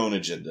got her own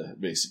agenda,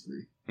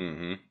 basically.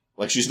 Mm-hmm.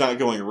 Like, she's not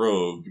going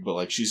rogue, but,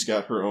 like, she's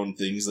got her own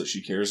things that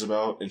she cares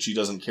about, and she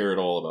doesn't care at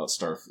all about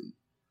Starfleet.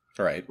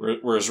 Right.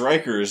 Whereas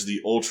Riker is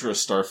the ultra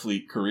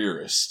Starfleet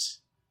careerist,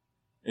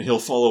 and he'll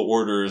follow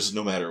orders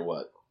no matter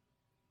what.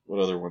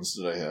 What other ones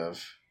did I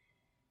have?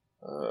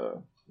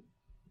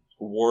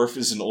 Worf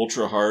is an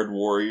ultra hard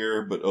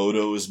warrior, but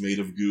Odo is made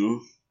of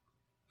goo.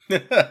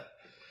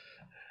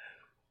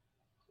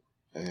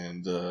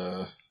 And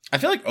I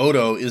feel like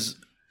Odo is,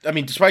 I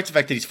mean, despite the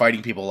fact that he's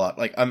fighting people a lot,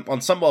 like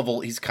on some level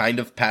he's kind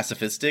of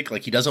pacifistic.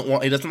 Like he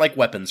doesn't like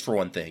weapons for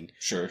one thing.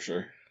 Sure.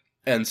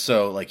 And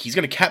so like he's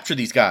going to capture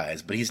these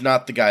guys, but he's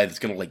not the guy that's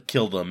going to like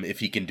kill them if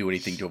he can do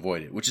anything to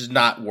avoid it, which is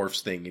not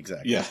Worf's thing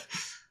exactly. Yeah.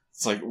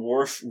 It's like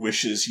Worf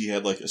wishes he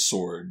had like a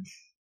sword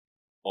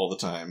all the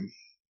time.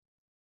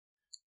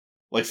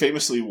 Like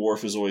famously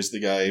Worf is always the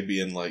guy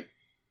being like,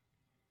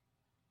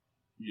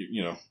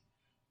 you know,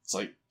 it's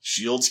like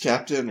Shield's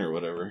captain or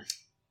whatever.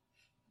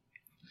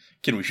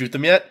 Can we shoot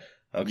them yet?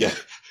 Okay. Yeah.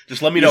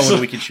 Just let me know when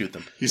we can shoot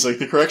them. He's like,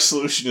 the correct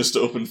solution is to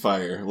open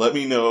fire. Let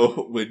me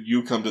know when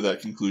you come to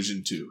that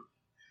conclusion too.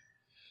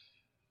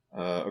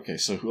 Okay,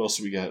 so who else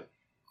we got?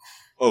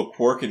 Oh,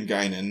 Quark and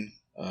Guinan.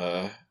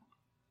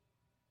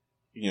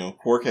 You know,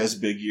 Quark has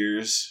big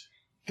ears.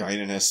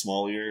 Guinan has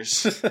small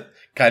ears.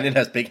 Guinan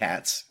has big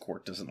hats.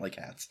 Quark doesn't like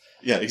hats.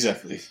 Yeah,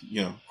 exactly.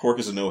 You know, Quark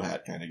is a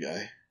no-hat kind of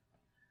guy.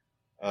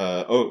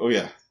 Oh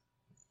yeah.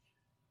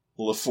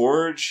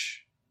 LaForge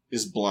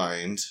is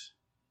blind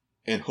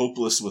and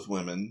hopeless with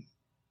women,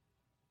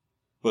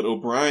 but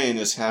O'Brien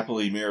is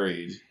happily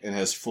married and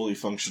has fully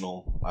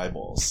functional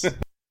eyeballs.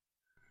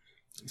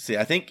 See,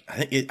 I think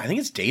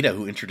it's Data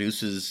who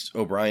introduces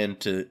O'Brien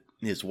to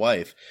his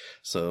wife,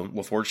 so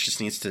LaForge just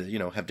needs to, you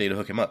know, have Data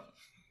hook him up.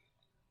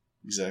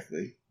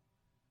 Exactly.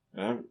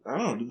 I don't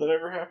know, did that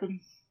ever happen?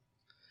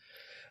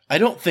 I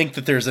don't think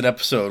that there's an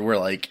episode where,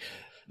 like,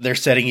 they're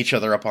setting each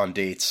other up on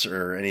dates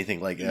or anything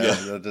like that.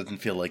 Yeah. That doesn't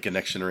feel like a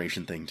Next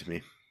Generation thing to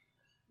me.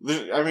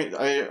 I mean,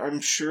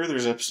 I'm sure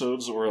there's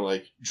episodes where,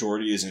 like,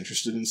 Geordi is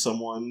interested in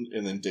someone,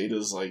 and then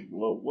Data's like,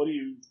 well,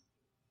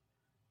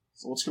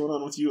 what's going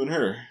on with you and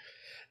her?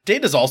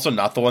 Data's also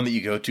not the one that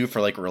you go to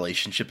for, like,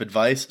 relationship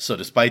advice, so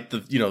despite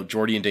the, you know,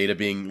 Geordi and Data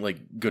being,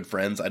 like, good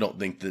friends, I don't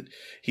think that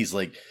he's,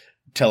 like,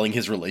 telling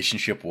his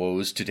relationship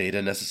woes to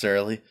Data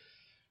necessarily.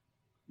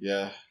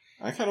 Yeah.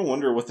 I kind of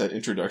wonder what that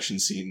introduction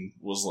scene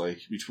was like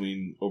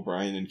between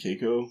O'Brien and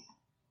Keiko.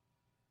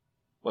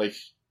 Like,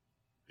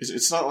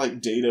 it's not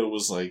like Data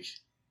was, like,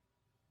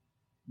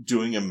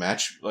 doing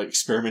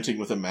experimenting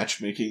with a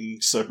matchmaking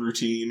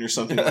subroutine or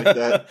something like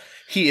that.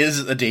 He is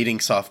a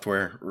dating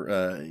software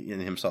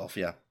in himself,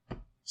 yeah.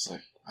 It's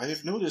like, I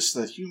have noticed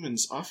that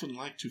humans often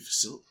like to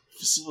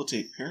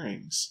facilitate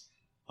pairings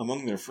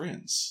among their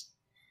friends.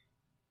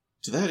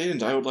 To that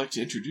end, I would like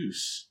to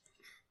introduce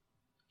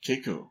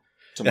Keiko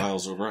to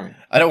Miles O'Brien.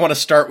 I don't want to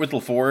start with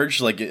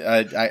LaForge. Like,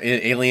 I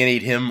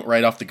alienate him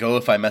right off the go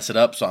if I mess it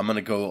up, so I'm going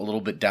to go a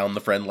little bit down the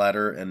friend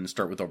ladder and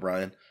start with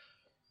O'Brien.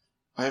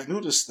 I have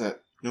noticed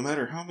that no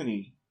matter how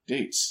many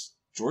dates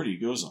Geordi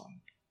goes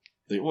on,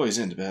 they always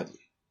end badly.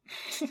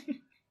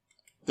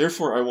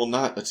 Therefore, I will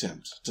not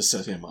attempt to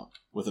set him up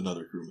with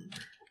another crew member.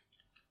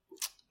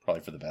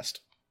 Probably for the best.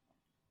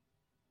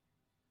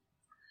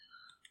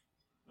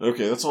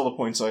 Okay, that's all the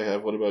points I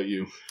have. What about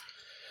you?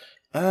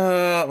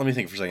 Let me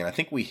think for a second. I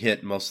think we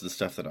hit most of the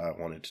stuff that I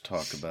wanted to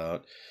talk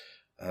about.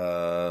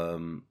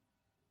 The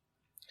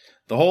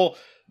whole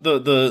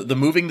the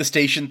moving the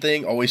station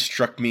thing always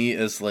struck me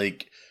as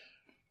like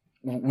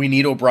we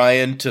need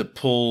O'Brien to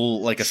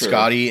pull like a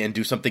Scotty and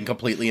do something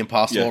completely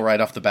impossible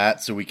right off the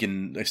bat so we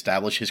can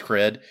establish his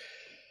cred.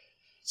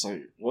 It's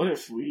like, what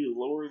if we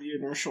lower the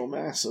inertial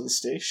mass of the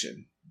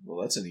station?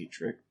 Well, that's a neat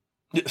trick.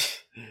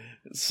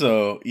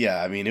 So,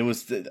 yeah, I mean,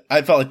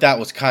 I felt like that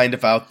was kind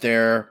of out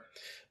there,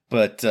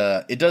 but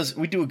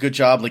we do a good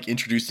job, like,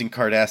 introducing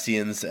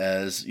Cardassians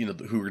as, you know,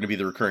 who are going to be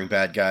the recurring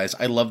bad guys.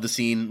 I love the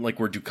scene, like,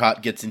 where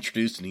Dukat gets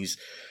introduced and he's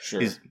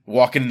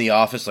walking in the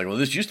office like, well,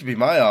 this used to be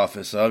my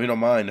office. I hope you don't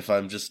mind if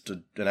I'm just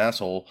an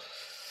asshole.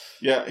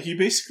 Yeah, he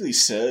basically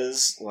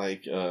says,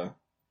 like,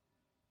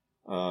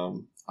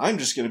 I'm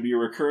just going to be a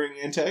recurring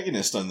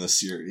antagonist on this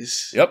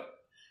series. Yep.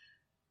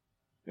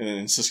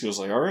 And Sisko's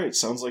like, all right,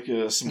 sounds like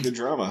some good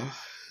drama.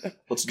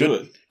 Let's do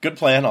it. Good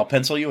plan. I'll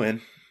pencil you in.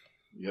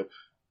 Yep.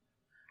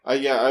 I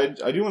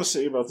do want to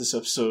say about this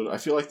episode, I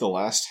feel like the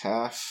last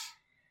half,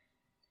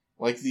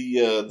 like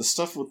the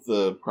stuff with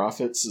the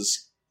prophets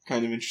is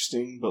kind of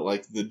interesting, but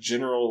like the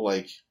general,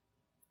 like,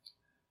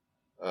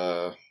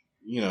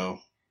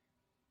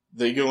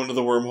 they go into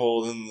the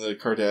wormhole, and the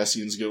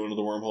Cardassians go into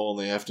the wormhole, and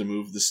they have to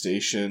move the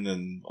station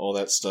and all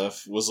that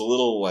stuff, was a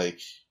little like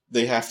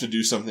they have to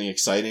do something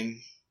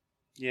exciting.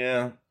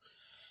 Yeah.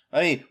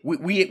 I mean,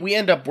 we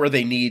end up where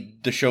they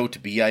need the show to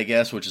be, I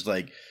guess, which is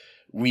like,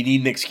 we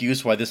need an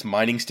excuse why this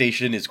mining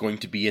station is going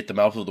to be at the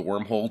mouth of the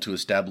wormhole to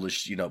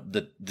establish,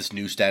 this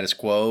new status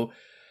quo.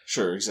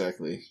 Sure,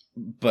 exactly.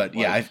 But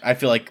yeah, I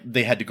feel like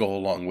they had to go a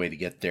long way to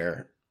get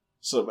there.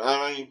 So,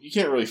 I mean, you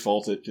can't really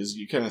fault it, because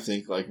you kind of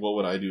think, like, what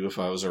would I do if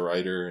I was a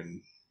writer?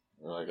 And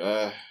you're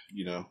like,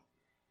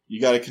 you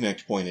got to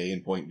connect point A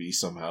and point B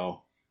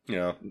somehow.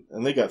 Yeah.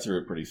 And they got through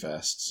it pretty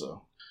fast,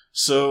 so.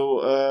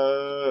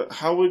 So,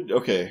 how do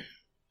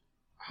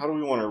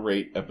we want to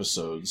rate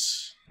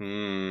episodes?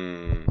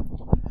 I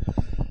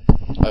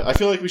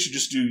feel like we should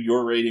just do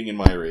your rating and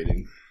my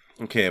rating.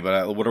 Okay,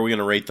 but what are we going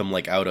to rate them,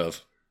 like, out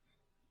of?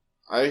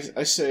 I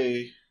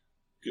say,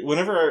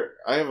 whenever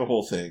I have a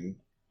whole thing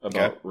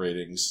about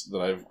ratings that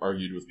I've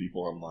argued with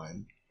people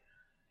online,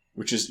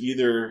 which is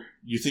either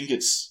you think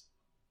it's,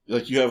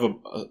 like, you have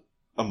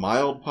a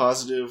mild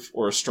positive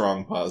or a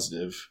strong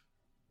positive,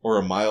 or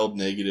a mild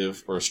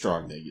negative or a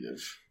strong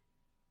negative.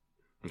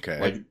 Okay.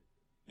 Like,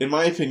 in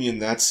my opinion,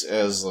 that's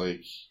as,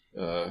 like,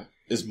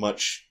 as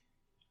much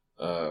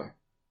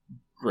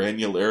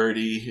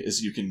granularity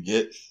as you can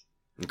get.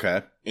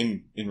 Okay.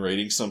 In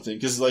rating something.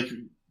 Because, like,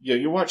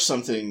 you watch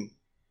something,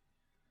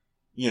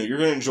 you're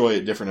going to enjoy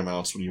it different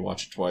amounts when you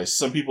watch it twice.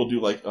 Some people do,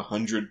 like,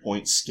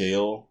 100-point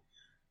scale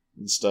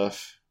and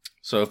stuff.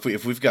 So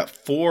if we've got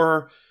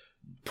 4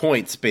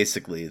 points,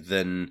 basically,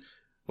 then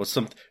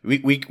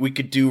we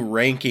could do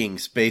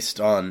rankings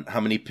based on how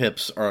many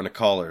pips are on a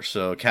collar.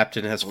 So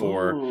captain has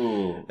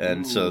 4,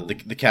 and so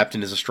the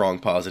captain is a strong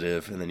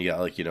positive, and then you got,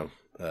 like,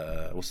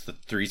 what's the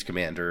 3's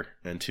commander,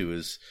 and 2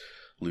 is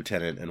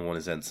lieutenant, and 1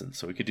 is ensign.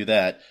 So we could do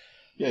that.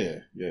 Yeah.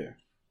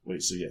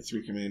 Wait, so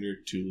 3 commander,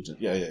 2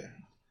 lieutenant. Yeah.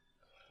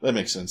 That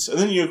makes sense. And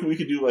then we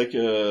could do, like,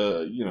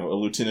 a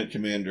lieutenant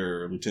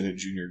commander or lieutenant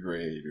junior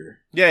grade, or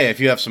if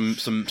you have some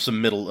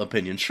middle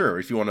opinion, sure.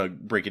 If you want to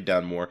break it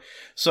down more.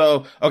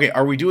 So okay,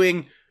 are we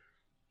doing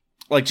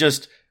are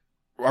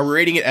we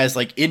rating it as,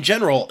 like, in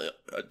general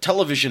a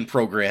television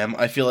program?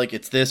 I feel like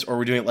it's this, or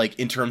we're doing it, like,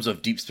 in terms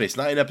of Deep Space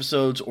Nine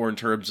episodes, or in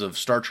terms of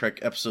Star Trek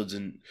episodes, I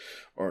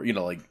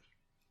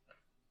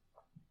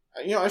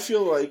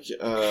feel like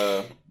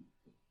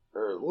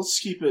let's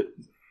keep it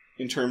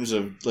in terms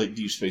of, like,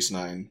 Deep Space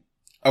Nine.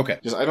 Okay.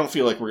 Because I don't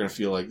feel like we're going to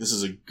feel like this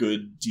is a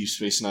good Deep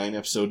Space Nine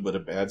episode, but a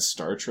bad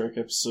Star Trek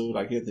episode.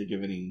 I can't think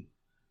of any,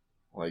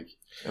 like,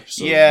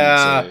 episodes.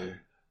 Yeah.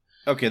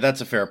 Okay,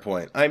 that's a fair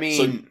point. I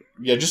mean...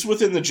 So, just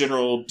within the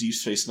general Deep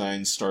Space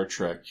Nine Star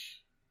Trek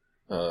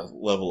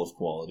level of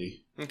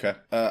quality. Okay.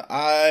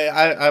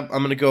 I'm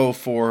going to go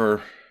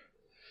for...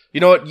 You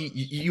know what?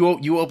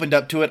 You opened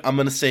up to it. I'm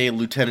going to say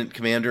Lieutenant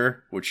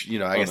Commander, which,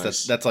 I guess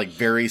nice. That's like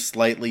very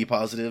slightly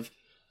positive.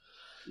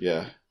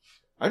 Yeah.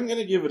 I'm going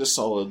to give it a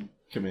solid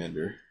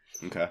Commander.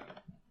 Okay.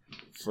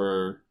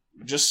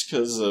 Just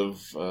because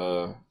of,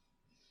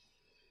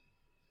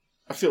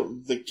 I feel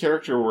the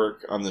character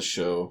work on the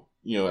show,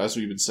 as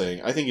we've been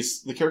saying, I think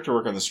the character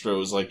work on the show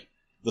is, like,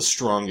 the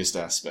strongest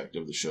aspect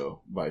of the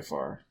show by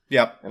far.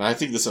 Yep. And I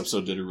think this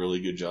episode did a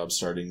really good job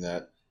starting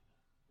that.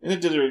 And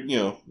it did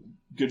a,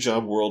 good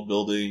job world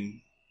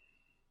building.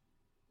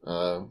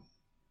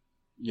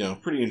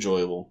 Pretty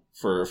enjoyable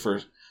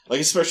for like,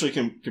 especially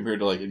compared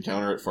to, like,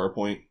 Encounter at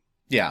Farpoint.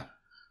 Yeah.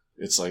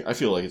 It's like, I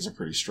feel like it's a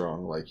pretty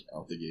strong, like,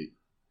 out the gate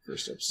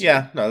first episode.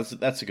 Yeah, no,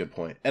 that's a good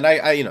point. And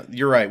I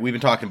you're right, we've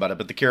been talking about it,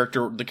 but the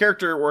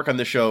character work on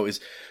this show is,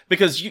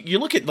 because you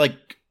look at,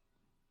 like,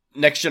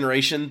 Next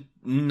Generation,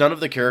 none of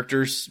the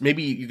characters,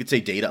 maybe you could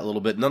say Data a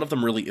little bit, none of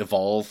them really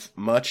evolve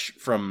much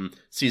from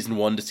season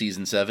 1 to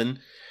season 7.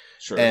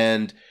 Sure.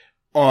 And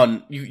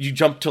you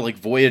jump to, like,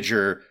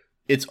 Voyager,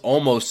 it's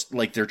almost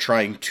like they're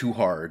trying too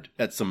hard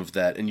at some of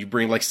that. And you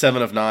bring, like,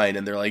 7 of 9,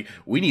 and they're like,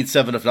 we need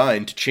 7 of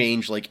 9 to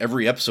change, like,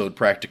 every episode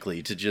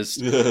practically, to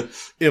just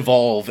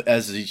evolve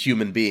as a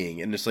human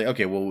being. And it's like,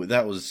 okay, well,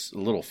 that was a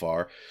little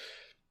far.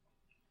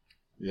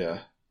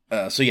 Yeah.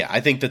 So yeah,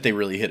 I think that they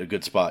really hit a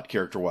good spot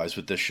character-wise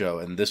with this show.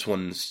 And this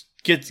one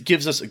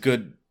gives us a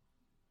good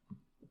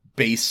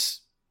base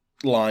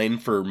line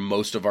for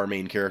most of our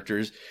main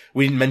characters.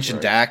 We didn't mention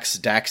Dax.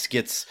 Dax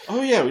gets...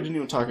 Oh yeah, we didn't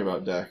even talk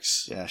about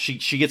Dax. Yeah,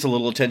 she gets a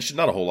little attention,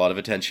 not a whole lot of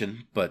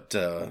attention, but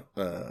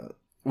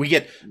we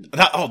get...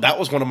 that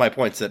was one of my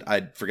points that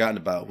I'd forgotten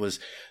about,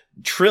 was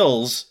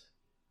Trills.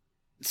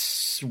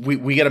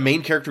 We get a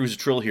main character who's a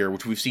Trill here,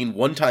 which we've seen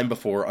one time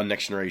before on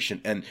Next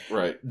Generation, and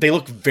they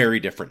look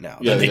very different now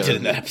than they did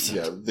in that episode.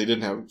 Yeah, they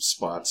didn't have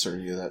spots or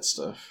any of that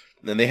stuff.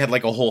 And they had,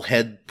 like, a whole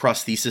head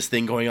prosthesis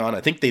thing going on. I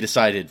think they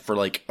decided for,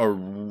 like, a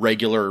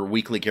regular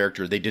weekly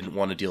character they didn't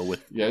want to deal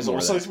with. Yeah, it's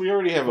almost like we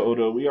already have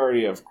Odo, we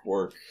already have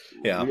Quark,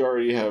 we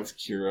already have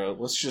Kira.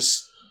 Let's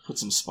just put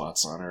some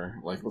spots on her.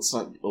 Like, let's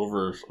not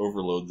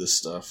overload this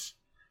stuff.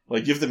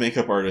 Like, give the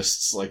makeup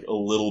artists, like, a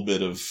little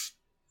bit of,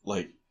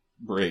 like,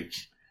 break.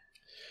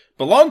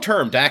 But long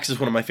term, Dax is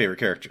one of my favorite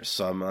characters,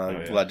 so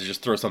I'm glad to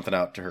just throw something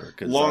out to her.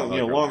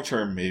 Long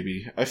term,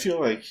 maybe. I feel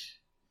like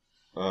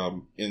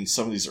in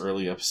some of these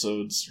early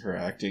episodes, her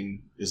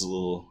acting is a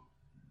little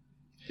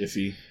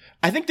iffy.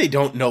 I think they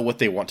don't know what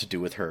they want to do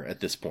with her at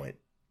this point.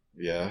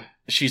 Yeah.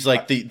 She's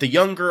like the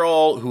young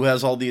girl who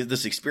has all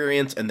this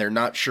experience, and they're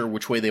not sure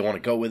which way they want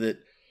to go with it.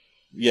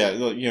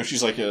 Yeah,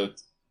 she's like I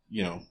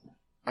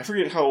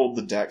forget how old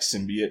the Dax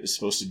symbiote is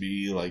supposed to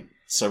be, like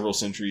several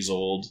centuries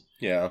old.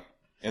 Yeah.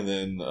 And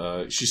then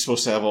she's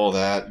supposed to have all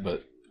that,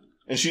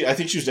 I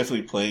think she was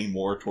definitely playing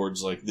more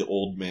towards like the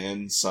old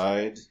man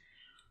side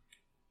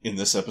in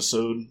this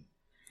episode.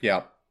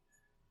 Yeah.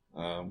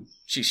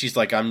 She's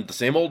like, I'm the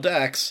same old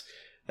Dax,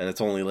 and it's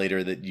only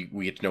later that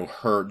we get to know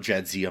her,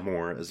 Jadzia,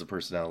 more as a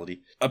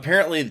personality.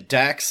 Apparently,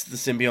 Dax the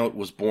symbiote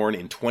was born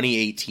in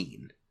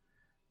 2018.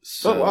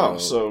 So... Oh wow!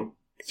 So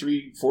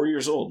 4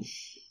 years old.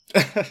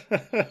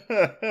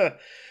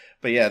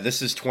 But yeah,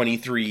 this is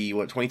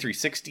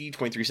 2360,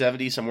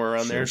 2370, somewhere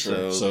around there.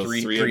 Sure. So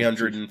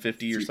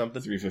 350 or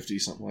something. 350,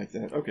 something like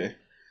that. Okay.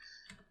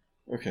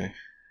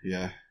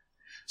 Yeah.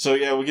 So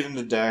yeah, we get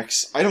into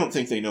Dax. I don't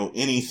think they know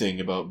anything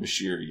about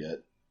Bashir yet.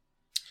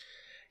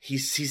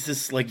 He's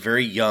this like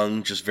very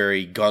young, just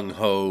very gung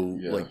ho,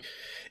 yeah. like.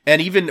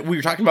 And even we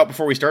were talking about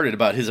before we started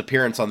about his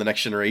appearance on The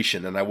Next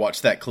Generation, and I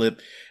watched that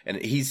clip, and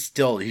he's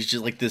just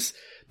like this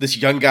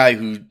young guy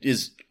who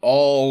is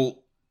all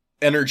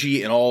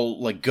energy and all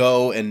like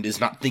go and is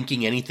not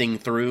thinking anything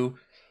through.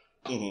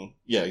 Mm-hmm.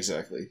 Yeah,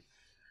 exactly.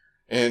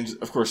 And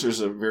of course,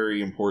 there's a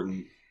very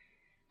important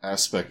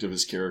aspect of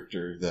his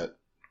character that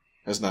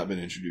has not been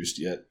introduced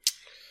yet,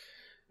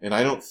 and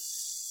I don't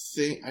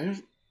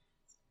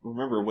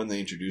remember when they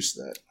introduced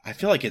that. I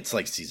feel like it's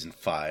like season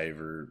 5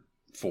 or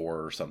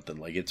 4 or something.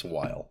 Like it's a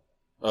while.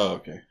 Oh,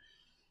 okay.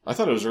 I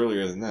thought it was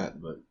earlier than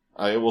that, but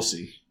we'll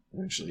see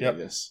eventually. Yep. I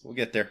guess we'll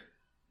get there.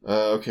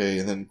 Okay,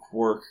 and then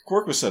Quark.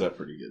 Quark was set up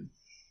pretty good.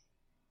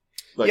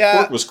 Like, yeah.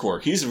 Quark was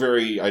Quark. He's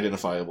very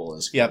identifiable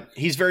as Quark. Yep,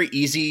 he's very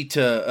easy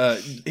to...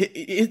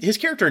 his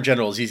character in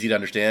general is easy to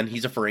understand.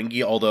 He's a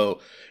Ferengi, although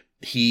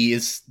he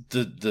is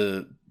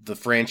the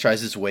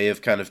franchise's way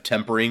of kind of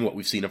tempering what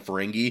we've seen of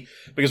Ferengi.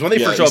 Because when they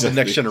first show up in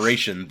Next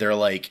Generation, they're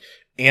like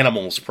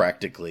animals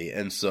practically,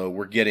 and so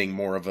we're getting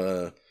more of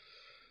a...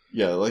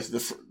 Yeah, like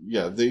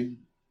they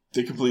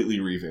completely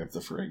revamped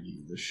the Ferengi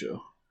in this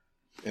show.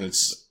 And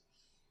it's...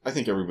 I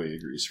think everybody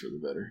agrees for the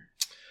better.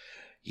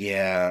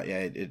 Yeah,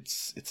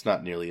 it's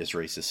not nearly as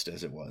racist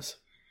as it was.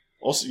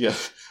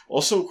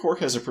 Also, Quark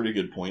has a pretty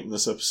good point in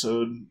this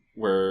episode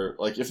where,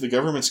 like, if the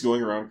government's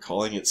going around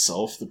calling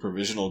itself the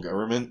provisional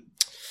government,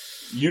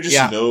 you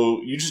just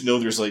know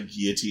there's like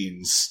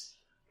guillotines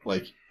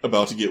like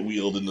about to get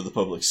wheeled into the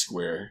public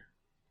square.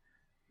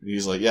 And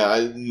he's like,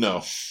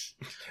 no,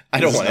 I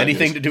don't want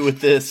anything to do with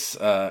this.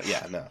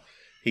 No,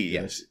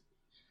 yes.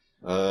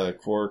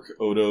 Quark,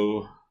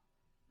 Odo.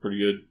 Pretty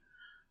good.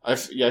 I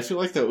feel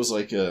like that was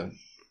like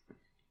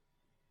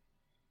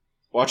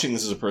watching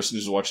this as a person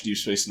who's watched Deep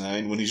Space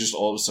Nine, when he's just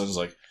all of a sudden is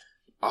like,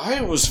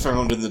 I was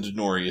found in the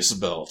Denorius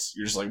Belt.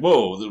 You're just like,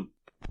 whoa,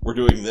 we're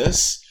doing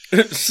this?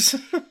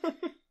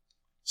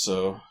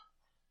 So,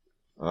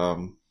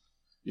 I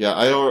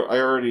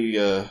already,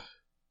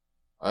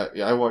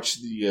 I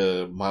watched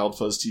the Mild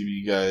Fuzz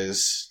TV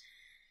guys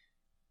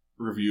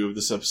review of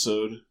this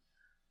episode.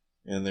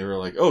 And they were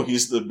like, oh,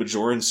 he's the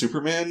Bajoran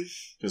Superman?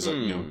 Because,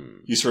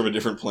 he's from a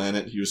different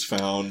planet. He was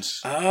found.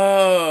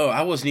 Oh,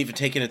 I wasn't even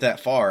taking it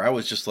that far. I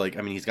was just like,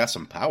 I mean, he's got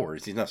some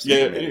powers. He's not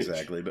Superman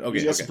exactly, but okay.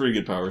 He's got some pretty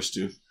good powers,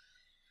 too.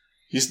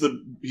 He's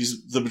the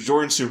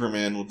Bajoran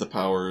Superman with the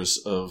powers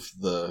of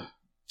the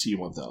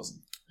T-1000.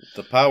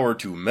 The power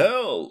to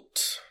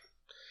melt.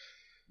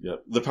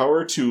 Yep. The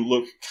power to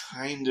look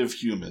kind of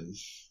human,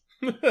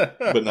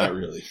 but not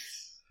really.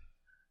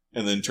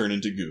 And then turn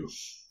into goo.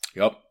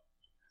 Yep.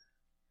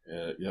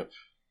 Yep.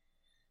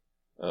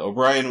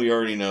 O'Brien, we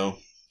already know.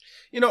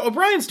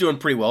 O'Brien's doing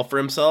pretty well for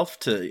himself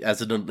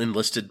as an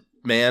enlisted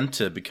man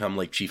to become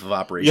like chief of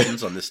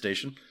operations on this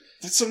station.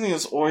 That's something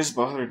that's always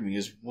bothered me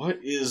is what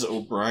is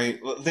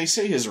O'Brien... They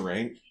say his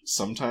rank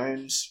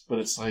sometimes, but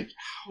it's like,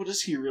 how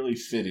does he really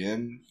fit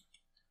in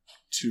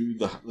to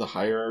the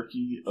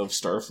hierarchy of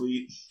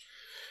Starfleet?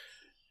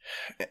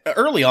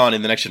 Early on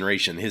in The Next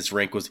Generation, his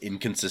rank was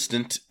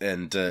inconsistent,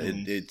 and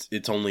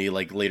it's only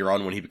like later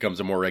on when he becomes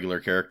a more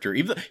regular character.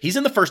 He's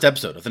in the first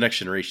episode of The Next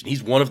Generation.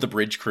 He's one of the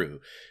bridge crew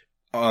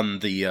on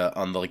the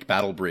like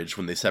battle bridge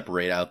when they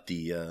separate out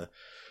the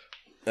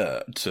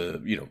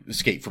to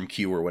escape from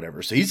Q or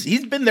whatever. So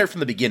he's been there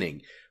from the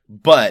beginning,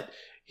 but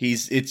he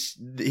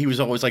was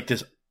always like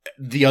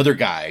the other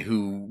guy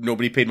who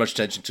nobody paid much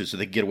attention to, so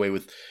they could get away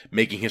with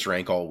making his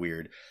rank all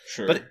weird.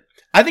 Sure, but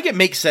I think it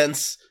makes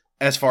sense.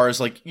 As far as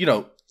like,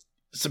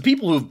 some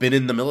people who've been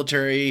in the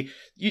military,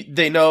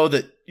 they know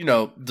that,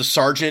 the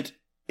sergeant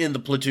in the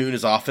platoon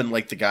is often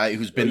like the guy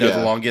who's been there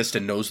the longest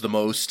and knows the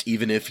most,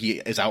 even if he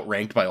is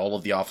outranked by all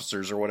of the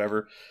officers or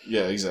whatever.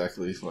 Yeah,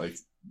 exactly. Like,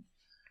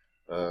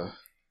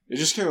 it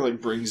just kind of like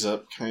brings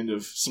up kind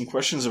of some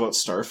questions about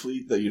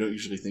Starfleet that you don't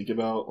usually think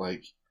about.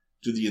 Like,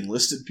 do the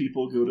enlisted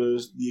people go to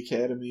the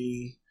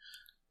academy,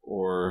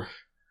 or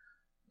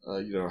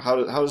how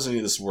does any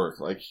of this work?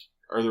 Like,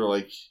 are there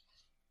like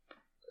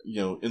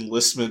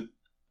enlistment,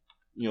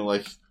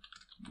 like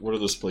what are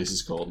those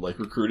places called? Like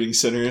recruiting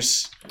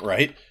centers,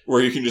 right?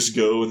 Where you can just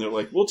go and they're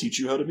like, we'll teach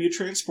you how to be a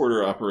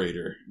transporter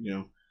operator.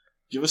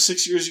 Give us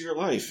 6 years of your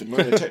life and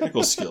learn a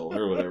technical skill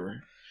or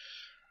whatever.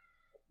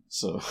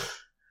 So,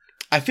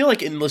 I feel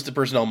like enlisted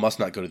personnel must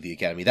not go to the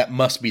academy. That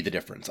must be the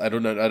difference. I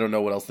don't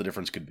know what else the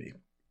difference could be.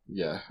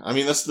 Yeah, I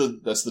mean that's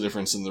the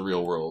difference in the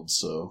real world.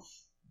 So,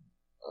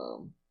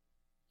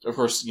 of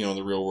course, in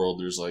the real world,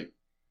 there's like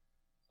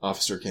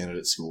officer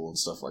candidate school and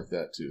stuff like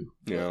that too.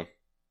 Yeah.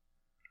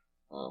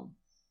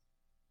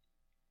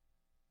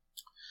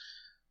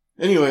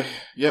 Anyway,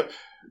 yep,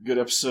 good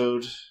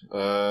episode.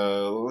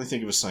 Let me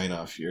think of a sign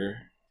off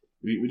here.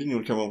 We didn't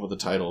even come up with a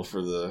title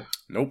for the.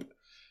 Nope.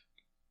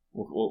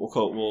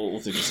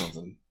 We'll think of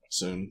something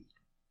soon,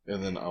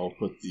 and then I'll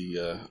put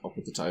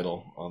the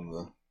title on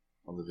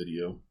the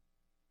video.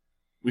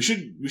 We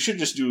should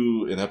just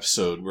do an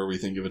episode where we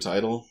think of a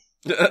title,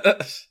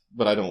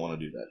 but I don't want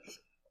to do that.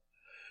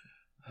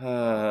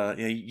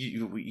 Yeah,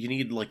 you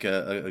need like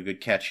a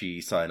good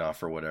catchy sign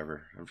off or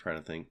whatever. I'm trying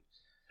to think.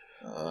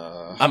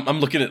 I'm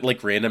looking at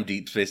like random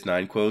Deep Space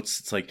Nine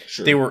quotes. It's like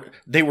sure.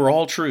 they were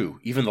all true,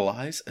 even the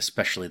lies,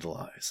 especially the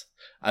lies.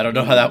 I don't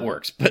know how that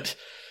works, but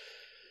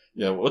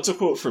yeah. What's a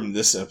quote from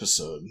this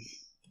episode?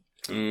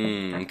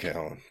 Okay,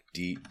 hold on.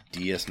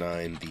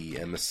 DS9, the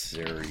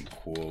Emissary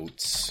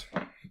quotes.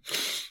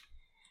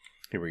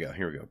 Here we go.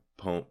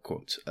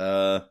 Quotes.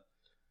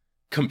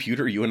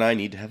 Computer, you and I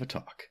need to have a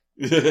talk.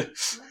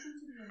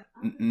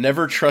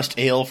 Never trust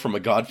ale from a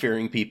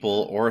God-fearing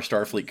people or a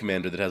Starfleet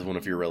commander that has one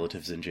of your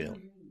relatives in jail.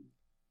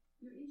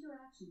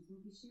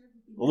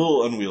 A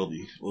little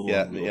unwieldy.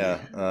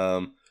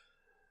 Yeah.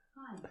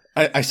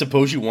 I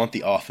suppose you want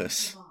The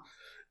Office.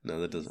 No,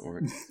 that doesn't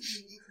work.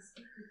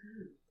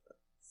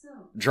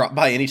 Drop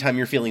by anytime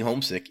you're feeling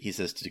homesick, he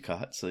says to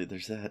Ducat. So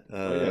there's that.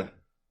 Yeah.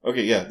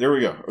 Okay, yeah, there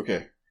we go.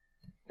 Okay.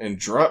 And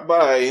drop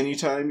by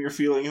anytime you're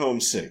feeling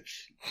homesick.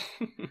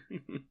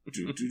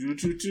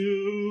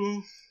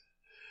 do.